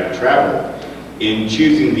people who have traveled, in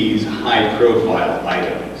choosing these high-profile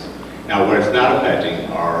items. Now, what it's not affecting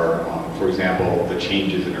are, for example, the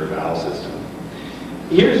changes in her vowel system.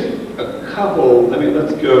 Here's a couple,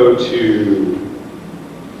 let's go to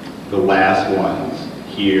the last ones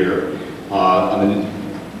here. On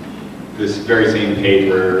this very same page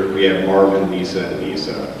where we have Marvin, Lisa, and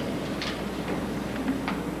Lisa.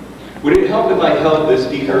 Would it help if I held this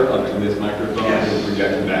speaker up to this microphone and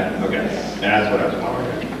project it back? Okay, that's what I was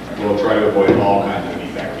wondering. We'll try to avoid all kinds of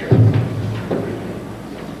feedback here.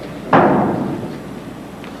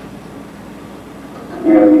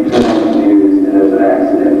 You know, you turn on the news and there's an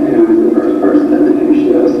accident. Who is the first person that the news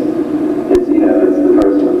shows? It's the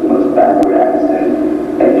person with the most backward accent.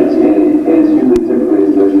 And it's usually typically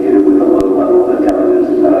associated with a low level of intelligence.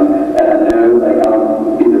 And I know,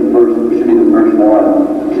 I'll be the first, should be the first one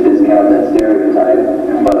to discount that stereotype,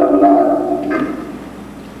 but I'm not.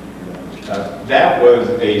 That was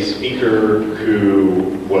a speaker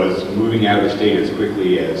who was moving out of the state as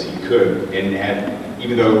quickly as he could, and had,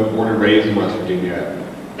 even though born and raised in West Virginia,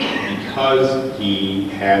 because he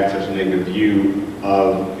had such a negative view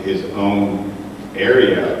of his own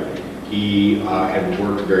area, he had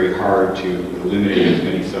worked very hard to eliminate as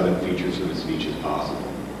many Southern features from his speech as possible,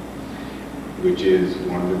 which is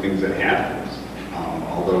one of the things that happens,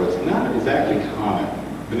 although it's not exactly common.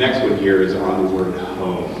 The next one here is on the word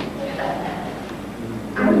home.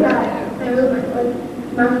 I got it. So,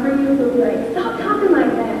 my friends will be like, stop talking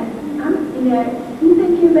like that. You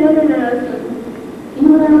think you're better than us. You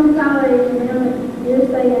know, when I was in college, you're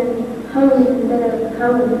saying home instead of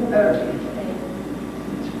home, or,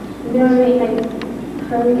 you know what I mean? Like,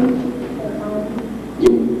 home or home.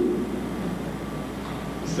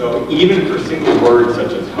 So even for single words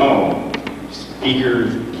such as home,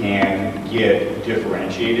 speakers can get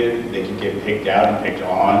differentiated. They can get picked out and picked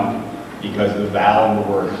on because the vowel in the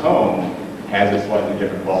word home has a slightly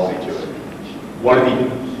different quality to it. One of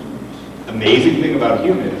the amazing thing about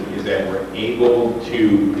humans is that we're able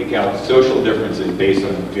to pick out social differences based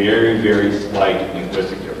on very, very slight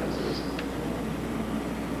linguistic differences.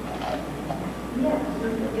 Yeah,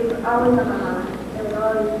 it was always on my mind. It was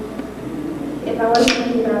always, if I wasn't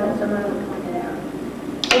thinking about it, somebody would point it out.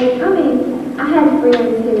 And I had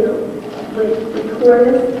friends who would record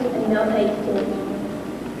us and they'll take it.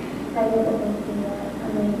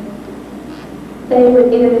 They would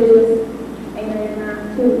introduce Adrian and I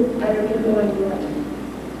to other people and be like,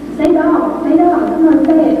 say dog, come on,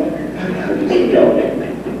 say it.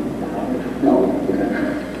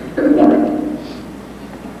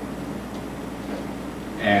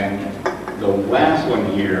 And the last one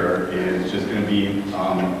here is just going to be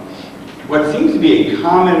what seems to be a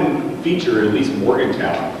common feature, at least in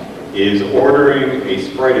Morgantown, is ordering a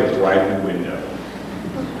Sprite at the drive-thru window.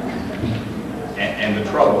 And the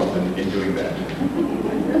troubles in doing that.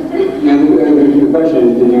 The question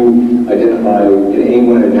is, did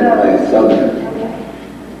anyone identify as Southern?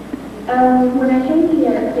 When I came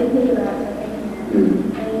here, I didn't think about it.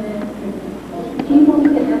 And people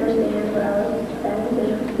couldn't understand what I was saying.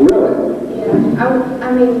 Really? Yeah. I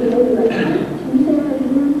mean, they'd be like, can you say that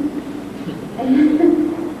again? And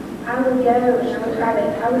I would go and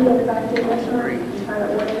I would go back to the restaurant and try to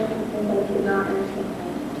order, and they could not understand.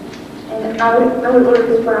 And and I would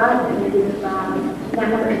order Sprite and it is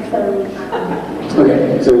 $9.75.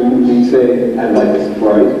 Okay, so you say, I'd like a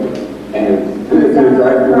Sprite, and the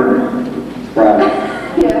drive-through, Sprite,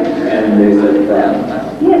 Yeah. and they said Sprite.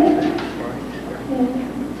 Yes. Yes.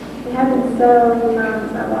 It happens so many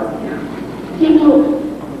times I lost count. People,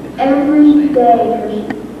 every day there's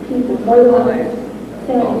people, more than once,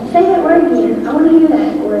 saying, say that word again, I want to hear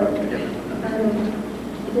that, or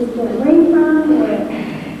just where are you from, or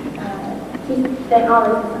just, they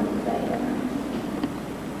always have something to say.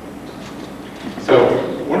 So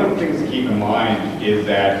one of the things to keep in mind is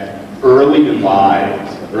that early divides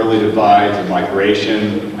of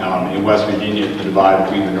migration in West Virginia, the divide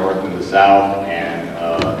between the North and the South, and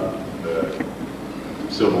the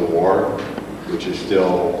Civil War, which is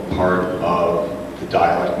still part of the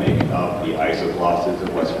dialect making up the isoglosses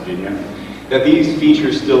of West Virginia, that these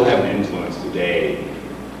features still have an influence today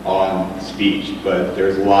on speech, but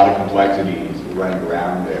there's a lot of complexities running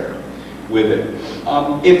around there with it.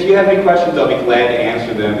 If you have any questions, I'll be glad to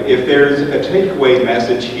answer them. If there's a takeaway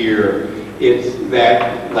message here, it's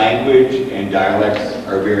that language and dialects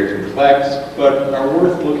are very complex, but are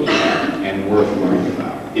worth looking at and worth learning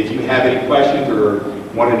about. If you have any questions or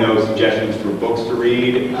want to know suggestions for books to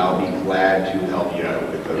read, I'll be glad to help you out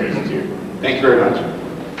with those too. Thank you very much.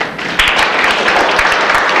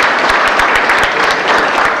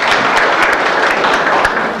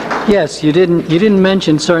 Yes, you didn't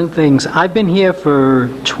mention certain things. I've been here for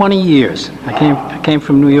 20 years. I came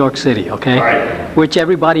from New York City, okay? All right. Which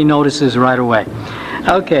everybody notices right away.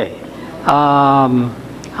 Okay.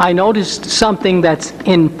 I noticed something that's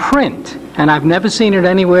in print, and I've never seen it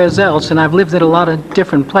anywhere else, and I've lived in a lot of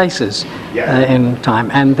different places in time.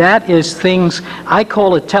 And that is things, I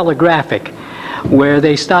call it telegraphic, where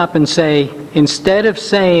they stop and say, instead of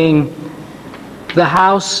saying the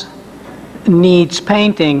house needs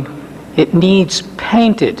painting, it needs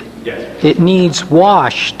painted. Yes. It needs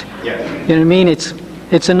washed. Yes. You know what I mean?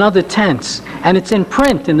 It's another tense. And it's in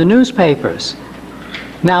print in the newspapers.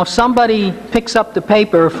 Now, if somebody picks up the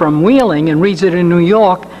paper from Wheeling and reads it in New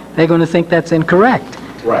York, they're going to think that's incorrect.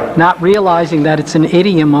 Right. Not realizing that it's an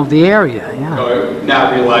idiom of the area. Yeah.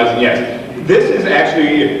 Not realizing, yes. This is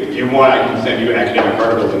actually, if you want, I can send you academic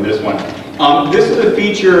articles in this one. This is a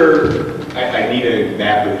feature, I need a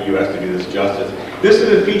map of the U.S. to do this justice. This is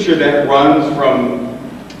a feature that runs from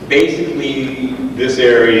basically this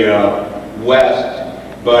area west,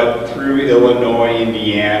 but through Illinois,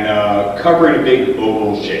 Indiana, covering a big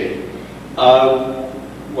oval shape.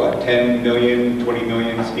 What, 10 million, 20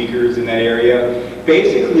 million speakers in that area?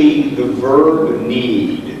 Basically, the verb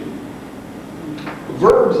need.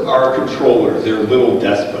 Verbs are controllers, they're little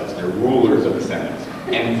despots, they're rulers of a sentence.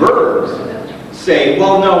 And verbs say,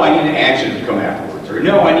 well, no, I need an adjective to come afterwards, or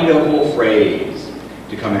no, I need a whole phrase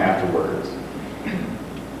to come afterwards.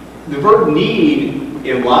 The verb need,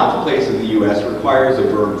 in lots of places in the U.S., requires a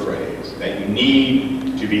verb phrase, that you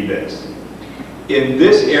need to be this. In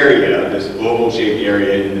this area, this oval-shaped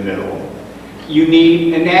area in the middle, you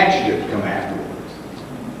need an adjective to come afterwards.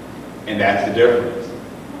 And that's the difference,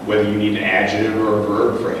 whether you need an adjective or a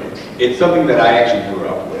verb phrase. It's something that I actually grew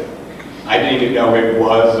up with. I didn't even know it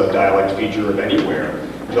was a dialect feature of anywhere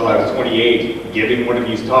until I was 28, giving one of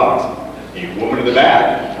these talks. A woman in the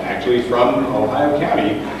back, actually from Ohio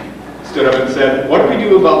County, stood up and said, what do we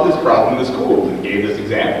do about this problem in the schools? And gave this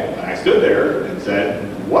example. And I stood there and said,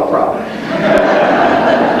 what problem?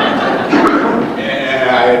 And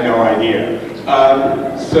I had no idea.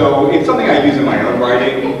 So it's something I use in my own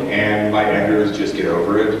writing, and my editors just get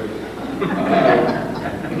over it.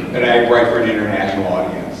 And I write for an international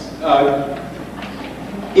audience.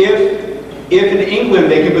 If in England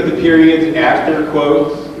they can put the periods after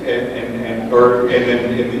quotes or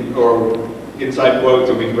inside quotes,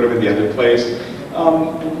 and we can put them in the other place,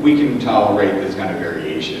 we can tolerate this kind of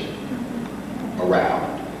variation around.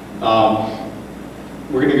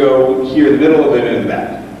 We're going to go here in the middle of it and in the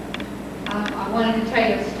back. I wanted to tell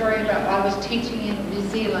you a story about I was teaching in New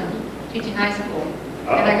Zealand, teaching high school.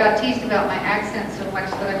 And I got teased about my accent so much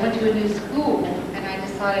that I went to a new school and I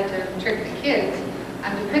decided to trick the kids.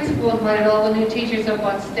 And the principal invited all the new teachers up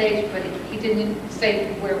on stage, but he didn't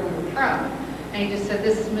say where we were from. And he just said,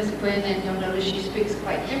 this is Miss Quinn, and you'll notice she speaks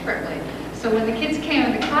quite differently. So when the kids came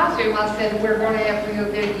in the classroom, I said, we're going to have a real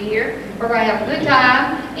good year. We're going to have a good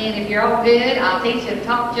time, and if you're all good, I'll teach you to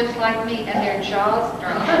talk just like me. And their jaws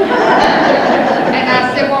dropped. And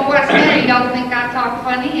I said, well, what's that? You don't think I talk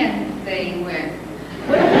funny? And they went.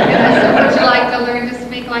 And I said, would you like to learn to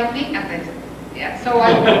speak like me? And they said, yeah. So I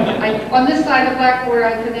on this side of the blackboard,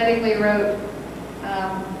 I phonetically wrote,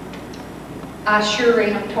 I sure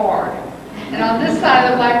am tard. And on this side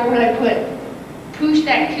of the blackboard, I put, push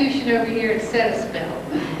that cushion over here and set a spell.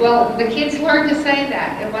 Well, the kids learned to say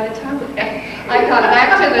that, and by the time I got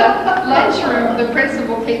back to the lunchroom, the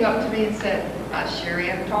principal came up to me and said, I sure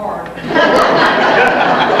am tired.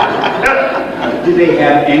 Did they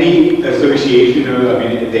have any association, I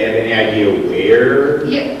mean, did they have any idea where?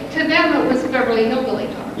 Yeah, to them it was Beverly Hillbilly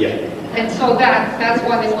talk. Yeah. And so that's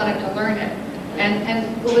why they wanted to learn it. And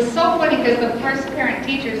it was so funny because the first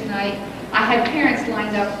parent-teachers night, I had parents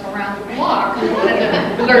lined up around the block who wanted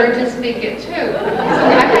to learn to speak it too. So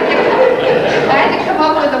I had to come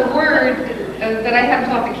up with a word that I hadn't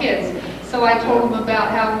taught the kids. So I told them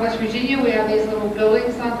about how in West Virginia we have these little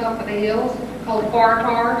buildings on top of the hills called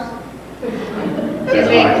bar-tars.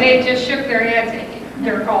 They just shook their heads.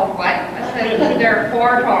 They're called what? I said, they're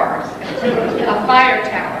bar-tars. A fire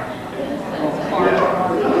tower.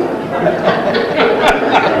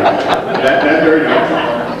 That's very nice.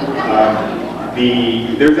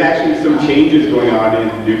 There's actually some changes going on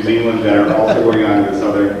in New Zealand that are also going on in the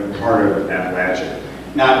southern part of Appalachia.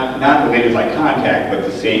 Not related like contact, but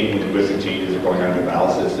the same linguistic changes are going on in the vowel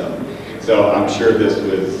system. So I'm sure this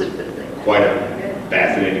was quite a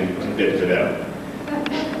fascinating bit for them.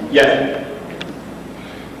 Yes?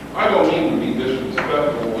 I don't mean to be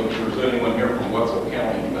disrespectful if there's anyone here from Wetzel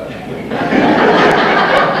County, but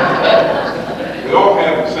we all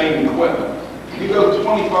have the same equipment. You go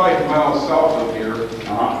 25 miles south of here,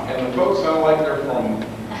 and the folks sound like they're from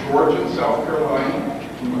Georgia, South Carolina.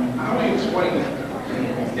 How do you explain that?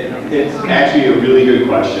 It's actually a really good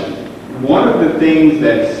question. One of the things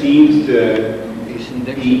that seems to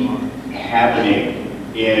be happening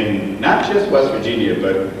in not just West Virginia,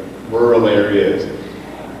 but rural areas,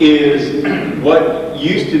 is what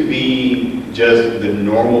used to be just the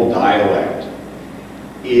normal dialect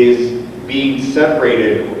is being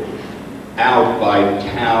separated out by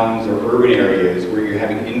towns or urban areas where you're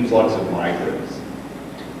having influx of migrants.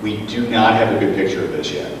 We do not have a good picture of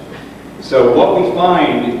this yet. So what we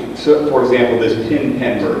find, so for example, this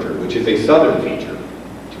pin-pen merger, which is a southern feature,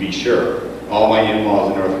 to be sure. All my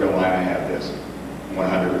in-laws in North Carolina have this,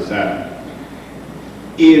 100%,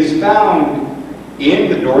 is found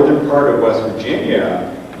in the northern part of West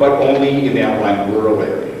Virginia, but only in the outlying rural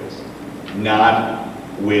areas, not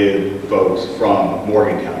with folks from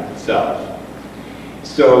Morgantown itself.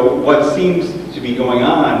 So what seems to be going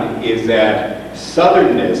on is that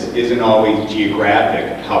southernness isn't always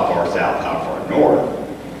geographic, how far south, how far north,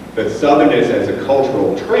 but southernness as a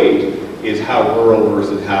cultural trait is how rural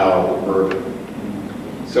versus how urban.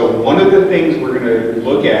 So one of the things we're going to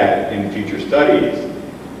look at in future studies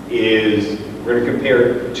is we're going to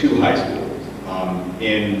compare two high schools.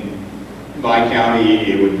 In my county,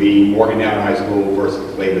 it would be Morgantown High School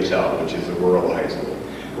versus Clay Battelle, which is a rural high school.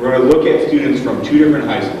 We're going to look at students from two different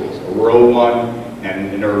high schools, a rural one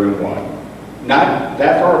and an urban one. Not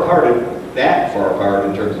that far apart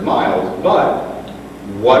in terms of miles, but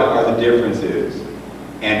what are the differences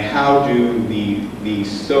and how do the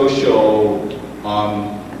social,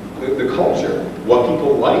 the culture, what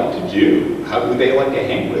people like to do, how do they like to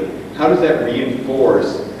hang with, how does that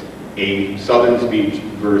reinforce a southern speech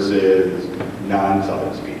versus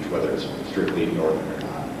non-southern speech, whether it's strictly northern or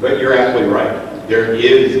not. But you're absolutely right. There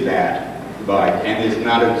is that divide, and it's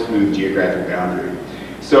not a smooth geographic boundary.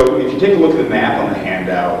 So if you take a look at the map on the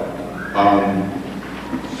handout,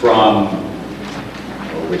 from,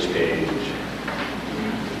 which page?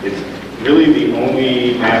 It's really the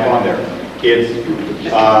only map on there. It's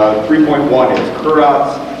 3.1, it's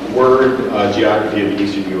Kurot's Word Geography of the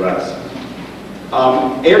Eastern U.S.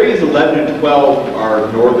 Areas 11 and 12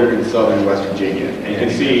 are northern and southern West Virginia. And you can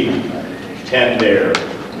see 10 there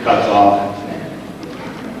cuts off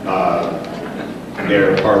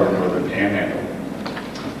their part of the northern panhandle.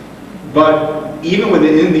 But even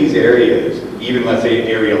within these areas, even let's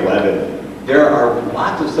say Area 11, there are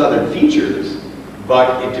lots of southern features,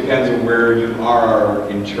 but it depends on where you are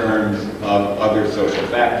in terms of other social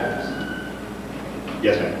factors.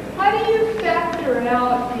 Yes, ma'am? How do you factor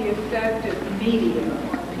out the effect of media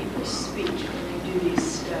on people's speech when you do these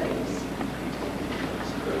studies?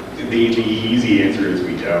 The easy answer is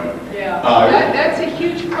we don't. Yeah, that's a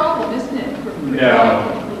huge problem, isn't it?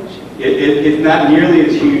 No. It's not nearly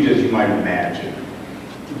as huge as you might imagine.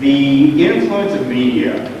 The influence of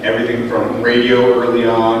media, everything from radio early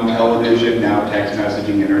on, television, now text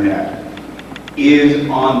messaging, internet, is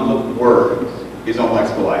on the words, is on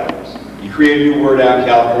lexical items. You create a new word out in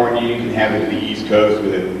California, you can have it to the East Coast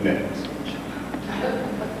within minutes.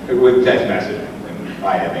 With text messaging and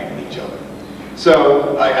IMing each other.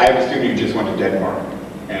 So I have a student who just went to Denmark,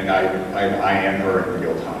 and I am her in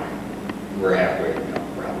real time. We're halfway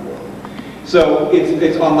around the world. So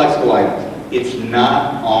it's on lexical items. It's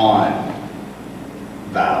not on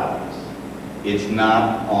vowels. It's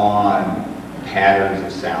not on patterns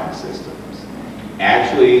of sound systems.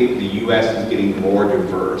 Actually, the U.S. is getting more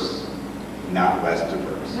diverse, not less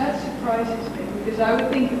diverse. That surprises me, because I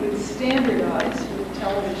would think it would standardize with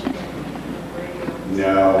television and radio.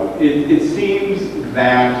 No, it seems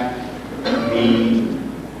that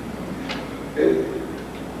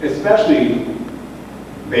especially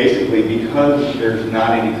basically because there's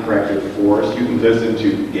not any corrective force, you can listen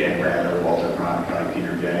to Dan Rather, Walter Cronkite,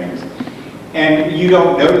 Peter Jennings, and you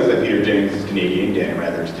don't notice that Peter Jennings is Canadian, Dan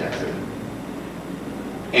Rather is Texan.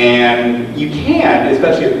 And you can,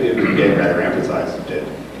 especially if Dan Rather emphasizes it.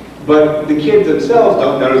 But the kids themselves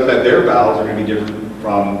don't notice that their vowels are going to be different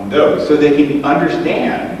from those. So they can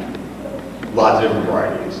understand lots of different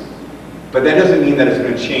varieties. But that doesn't mean that it's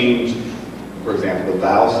going to change, for example, the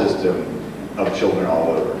vowel system of children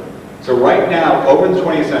all over. So right now, over the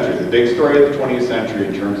 20th century, the big story of the 20th century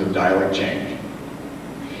in terms of dialect change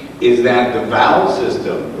is that the vowel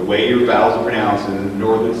system, the way your vowels are pronounced in the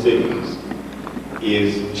northern cities,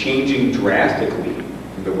 is changing drastically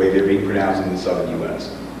from the way they're being pronounced in the southern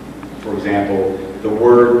U.S. For example, the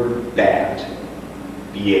word bat,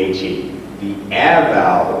 B-A-T, the A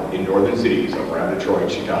vowel in northern cities, like around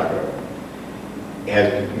Detroit, Chicago,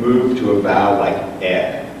 has moved to a vowel like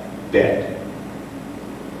ed, bed.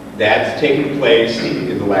 That's taken place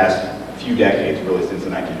in the last few decades, really since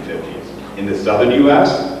the 1950s. In the southern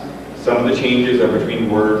U.S., some of the changes are between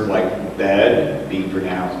words like bed being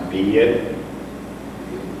pronounced be-it.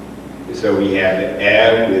 So we have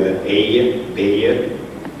ed with an a, be-it.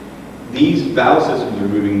 These vowel systems are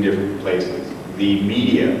moving in different places. The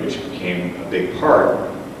media, which became a big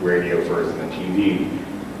part, radio first and then TV,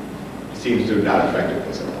 seems to have not affected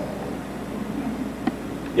this at all.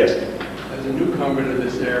 Yes? As a newcomer to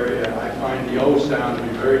this area, I find the O sound to be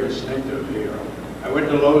very distinctive here. I went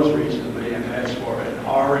to Lowe's recently and asked for an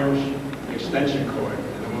orange extension cord,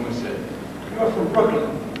 and the woman said, "You're from Brooklyn."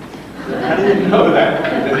 I said, "I didn't know that." She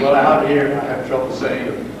said, "Well, out here, I have trouble saying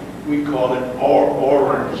it. We call it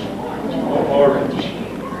orange. Orange."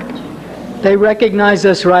 They recognize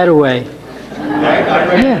us right away.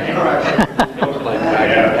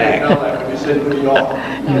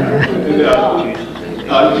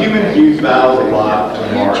 Humans use vowels a lot.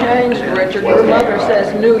 You changed, Richard. Your mother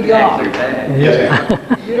says New York. Yes.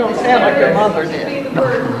 You don't sound like your mother did. The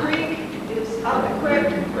word creek is up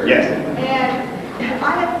quick. Yes. And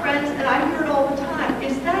I have friends, and I hear it all the time.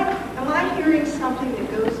 Am I hearing something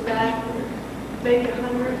that goes back maybe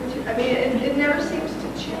 100? I mean, it never seems to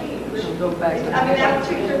change. It'll go back to I mean, that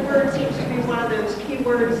particular word seems to be one of those key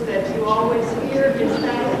words that you always hear.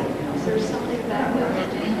 Is there something about that?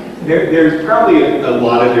 There's probably a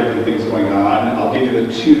lot of different things going on. I'll give you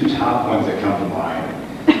the two top ones that come to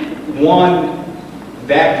mind. One,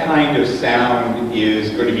 that kind of sound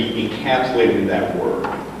is going to be encapsulated in that word.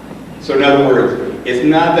 So in other words, it's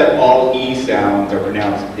not that all E sounds are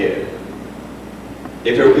pronounced I.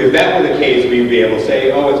 If that were the case, we'd be able to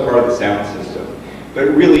say, oh, it's part of the sound system. But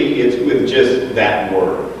really, it's with just that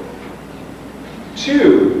word.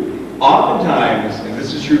 Two, oftentimes, and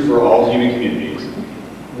this is true for all human communities,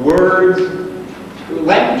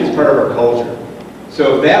 language is part of our culture.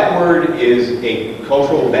 So if that word is a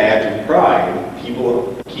cultural badge of pride,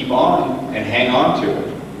 people keep on and hang on to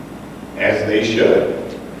it, as they should,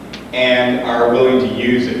 and are willing to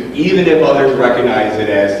use it, even if others recognize it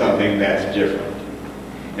as something that's different.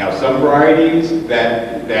 Now, some varieties,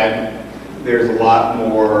 that there's a lot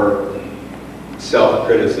more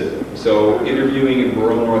self-criticism. So interviewing in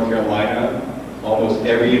rural North Carolina, almost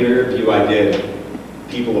every interview I did,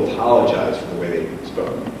 people apologized for the way they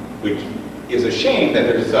spoke, which is a shame that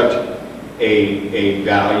there's such a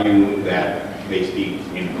value that they speak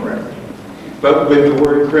incorrectly. But with the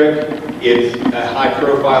word crick, it's a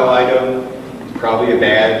high-profile item, probably a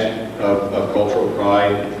badge of cultural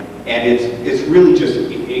pride, and it's really just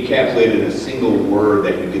encapsulated in a single word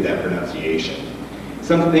that you get that pronunciation.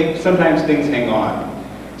 Sometimes things hang on.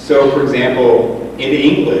 So, for example, in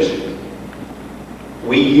English,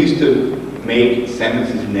 we used to make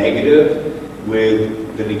sentences negative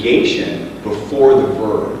with the negation before the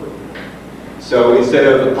verb. So instead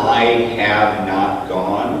of I have not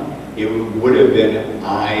gone, it would have been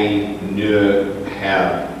I ne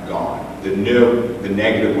have gone. The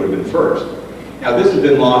negative would have been first. Now this has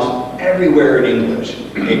been lost everywhere in English,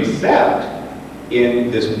 except in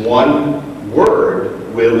this one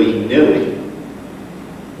word, willy-nilly.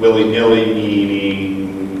 Willy-nilly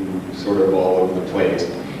meaning sort of all over the place.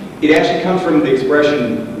 It actually comes from the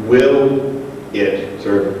expression will it,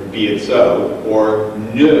 sort of be it so, or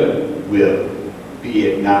ne will, be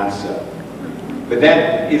it not so. But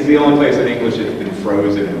that is the only place in English that's been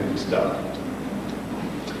frozen and stuck.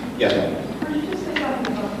 Yes, ma'am? Could you just say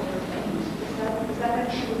something about the word ain't? Is that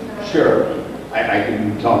actually? Sure. I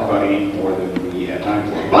can talk about ain't more than we have time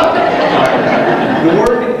for. But the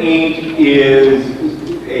word ain't is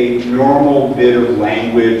a normal bit of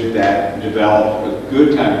language that developed a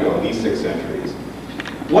good time ago, at least 6 centuries.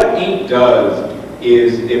 What ain't does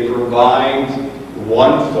is it provides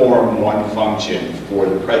one form, one function for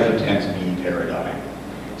the present tense be paradigm.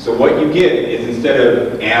 So what you get is instead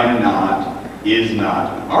of am not, is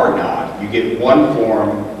not, are not, you get one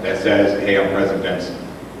form that says, hey, I'm present tense,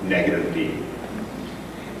 negative be.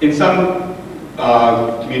 In some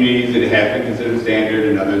communities it has been considered standard,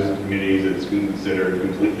 in other communities it's been considered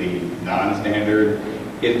completely non-standard.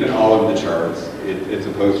 It's been all over the charts. It's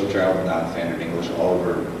a poster child of non-standard English all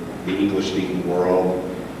over the English-speaking world.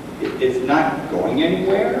 It's not going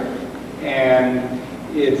anywhere, and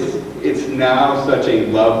it's now such a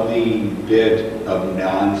lovely bit of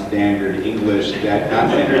non-standard English that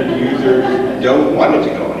non-standard users don't want it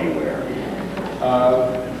to go anywhere.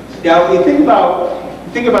 Now, if you think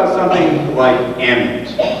about something like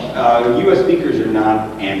amit. U.S. speakers are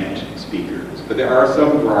not amit speakers, but there are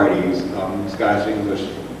some varieties, Scottish English,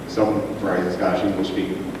 some varieties of Scottish English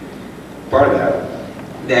speaking, part of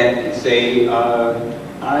that say,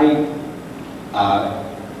 I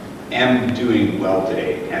am doing well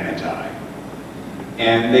today, amit I.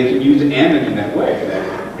 And they can use amit in that way.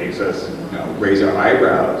 That makes us raise our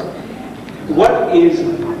eyebrows. What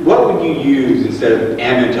would you use instead of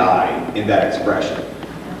amit I in that expression?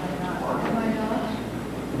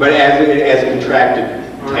 But as a contracted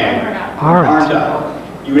tag, aren't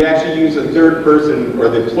I? You would actually use a third person or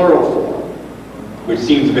the plural form, which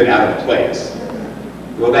seems a bit out of place.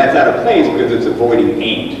 Well, that's out of place because it's avoiding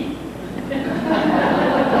ain't.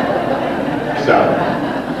 So,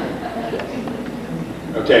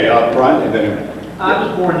 okay, up front and then. I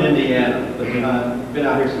was born in Indiana, but I've been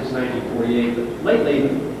out here since 1948. But lately,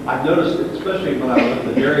 I've noticed, especially when I was at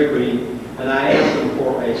the Dairy Queen, and I asked them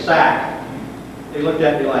for a sack. They looked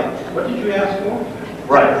at me like, what did you ask for?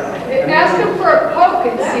 Right. Ask them for a poke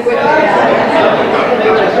and see what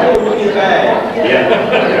Yeah.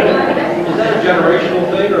 Is that a generational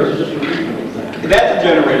thing, or is it just a regional thing? That's a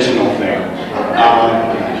generational thing.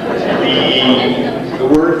 The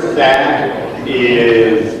word sack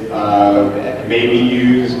is maybe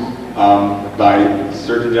used by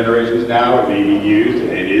certain generations now. It may be used,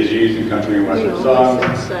 and it is used in country and western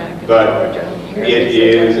songs, but it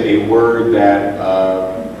is a word that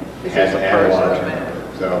has to add a lot of it.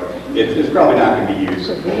 So it's probably not going to be used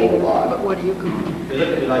a whole lot. But what do you call it? They look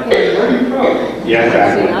at me like, hey, where are you from? Yeah,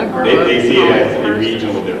 exactly. They see it as a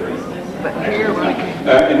regional difference. But here when I came,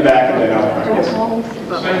 In the back and then up front. Yes.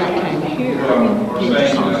 but when I came here, We're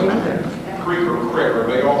saying creek or crick, are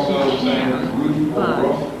they also saying roof or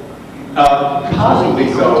roof? Possibly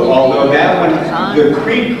so, although that one, the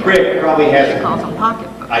creek crick probably has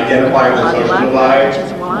identifiable social lives.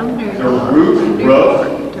 The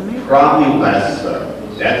roof, probably less so.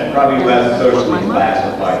 That's probably less socially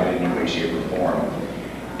classified in any way, shape, or form.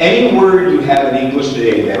 Any word you have in English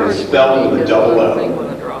today that is spelled with a double O,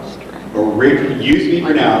 or used to be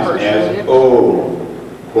pronounced as O,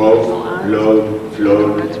 quote,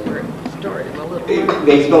 flowed.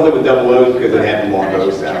 They spelled it with double O's because it had the long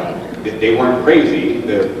O sound. They weren't crazy.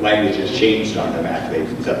 The language has changed on them after they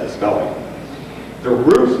set the spelling. The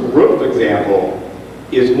roof example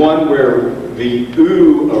is one where the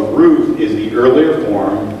oo of roof is the earlier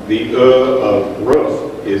form, the of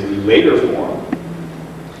roof is the later form.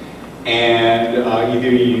 And either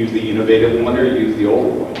you use the innovative one or you use the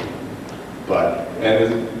older one. But,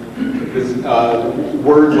 and this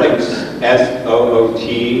words like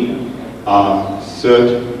S-O-O-T,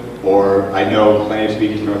 soot, or I know plenty of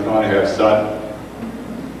speakers in North Carolina who have sut.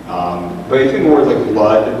 But you think words like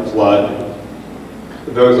flood,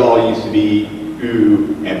 those all used to be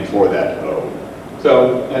oo and before that O.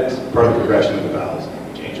 So that's part of the progression of the vowels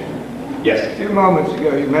changing. Yes? A few moments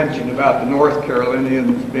ago you mentioned about the North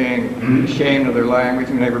Carolinians being ashamed of their language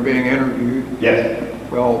when they were being interviewed. Yes.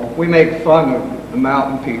 Well, we make fun of the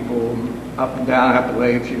mountain people up and down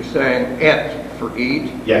Appalachia saying et for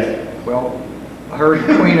eat. Yes. Well, I heard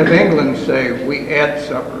the Queen of England say we ate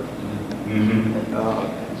supper.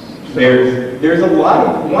 There's a lot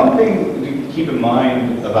of, one thing to keep in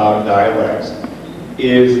mind about dialects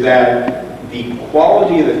is that the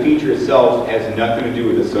quality of the feature itself has nothing to do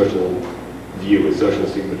with the social view, with social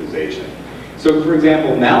stigmatization. So for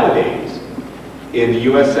example, nowadays, in the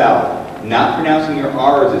U.S. South, not pronouncing your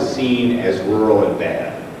R's is seen as rural and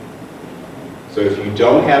bad. So if you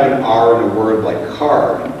don't have an R in a word like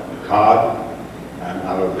cod,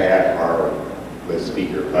 I'm a bad R list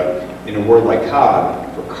speaker, but in a word like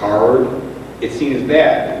cod, for card, it's seen as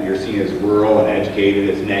bad. You're seen as rural and educated,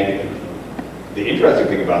 as negative. The interesting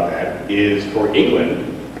thing about that is for England,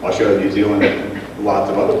 I'll show you New Zealand and lots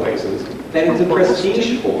of other places, that it's a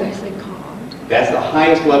prestige form. That's the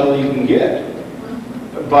highest level you can get.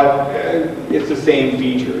 But it's the same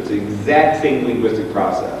feature. It's the exact same linguistic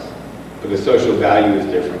process. But the social value is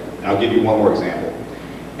different. And I'll give you one more example.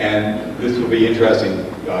 And this will be interesting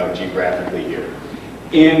geographically here.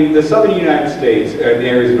 In the southern United States, in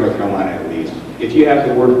areas of North Carolina at least, if you have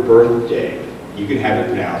the word birthday, you can have it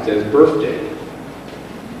pronounced as birthday.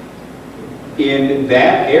 In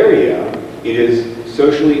that area, it is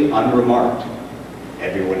socially unremarked.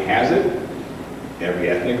 Everyone has it, every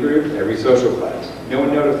ethnic group, every social class. No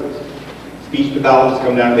one notices. Speech pathologists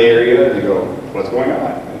come down to the area and they go, what's going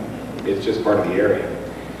on? And it's just part of the area.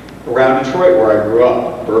 Around Detroit, where I grew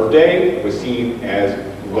up, birthday was seen as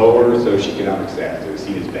lower socioeconomic status. It was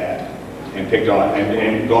seen as bad and picked on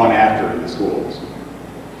and gone after in the schools.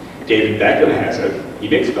 David Beckham has it. He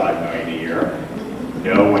makes $5 million a year.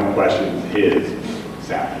 No one questions his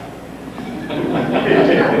salary.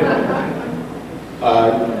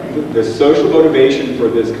 The social motivation for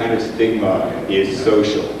this kind of stigma is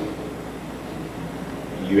social.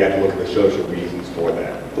 You have to look at the social reasons for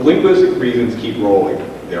that. The linguistic reasons keep rolling.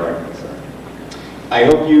 There are concerned. I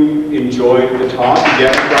hope you enjoyed the talk. If you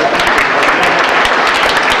have any questions?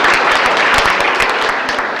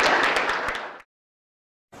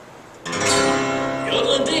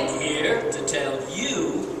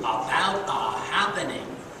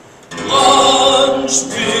 Lunch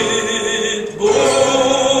with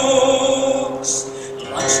books.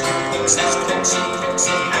 Lunch with books has cooks and cooks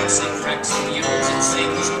and hacks and cracks and yarns and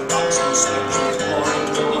sings, rocks and snaps with more and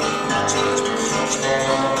more. Lunch with books.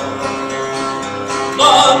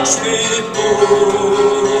 Lunch with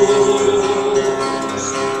books.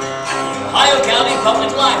 At the Ohio County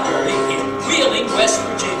Public Library.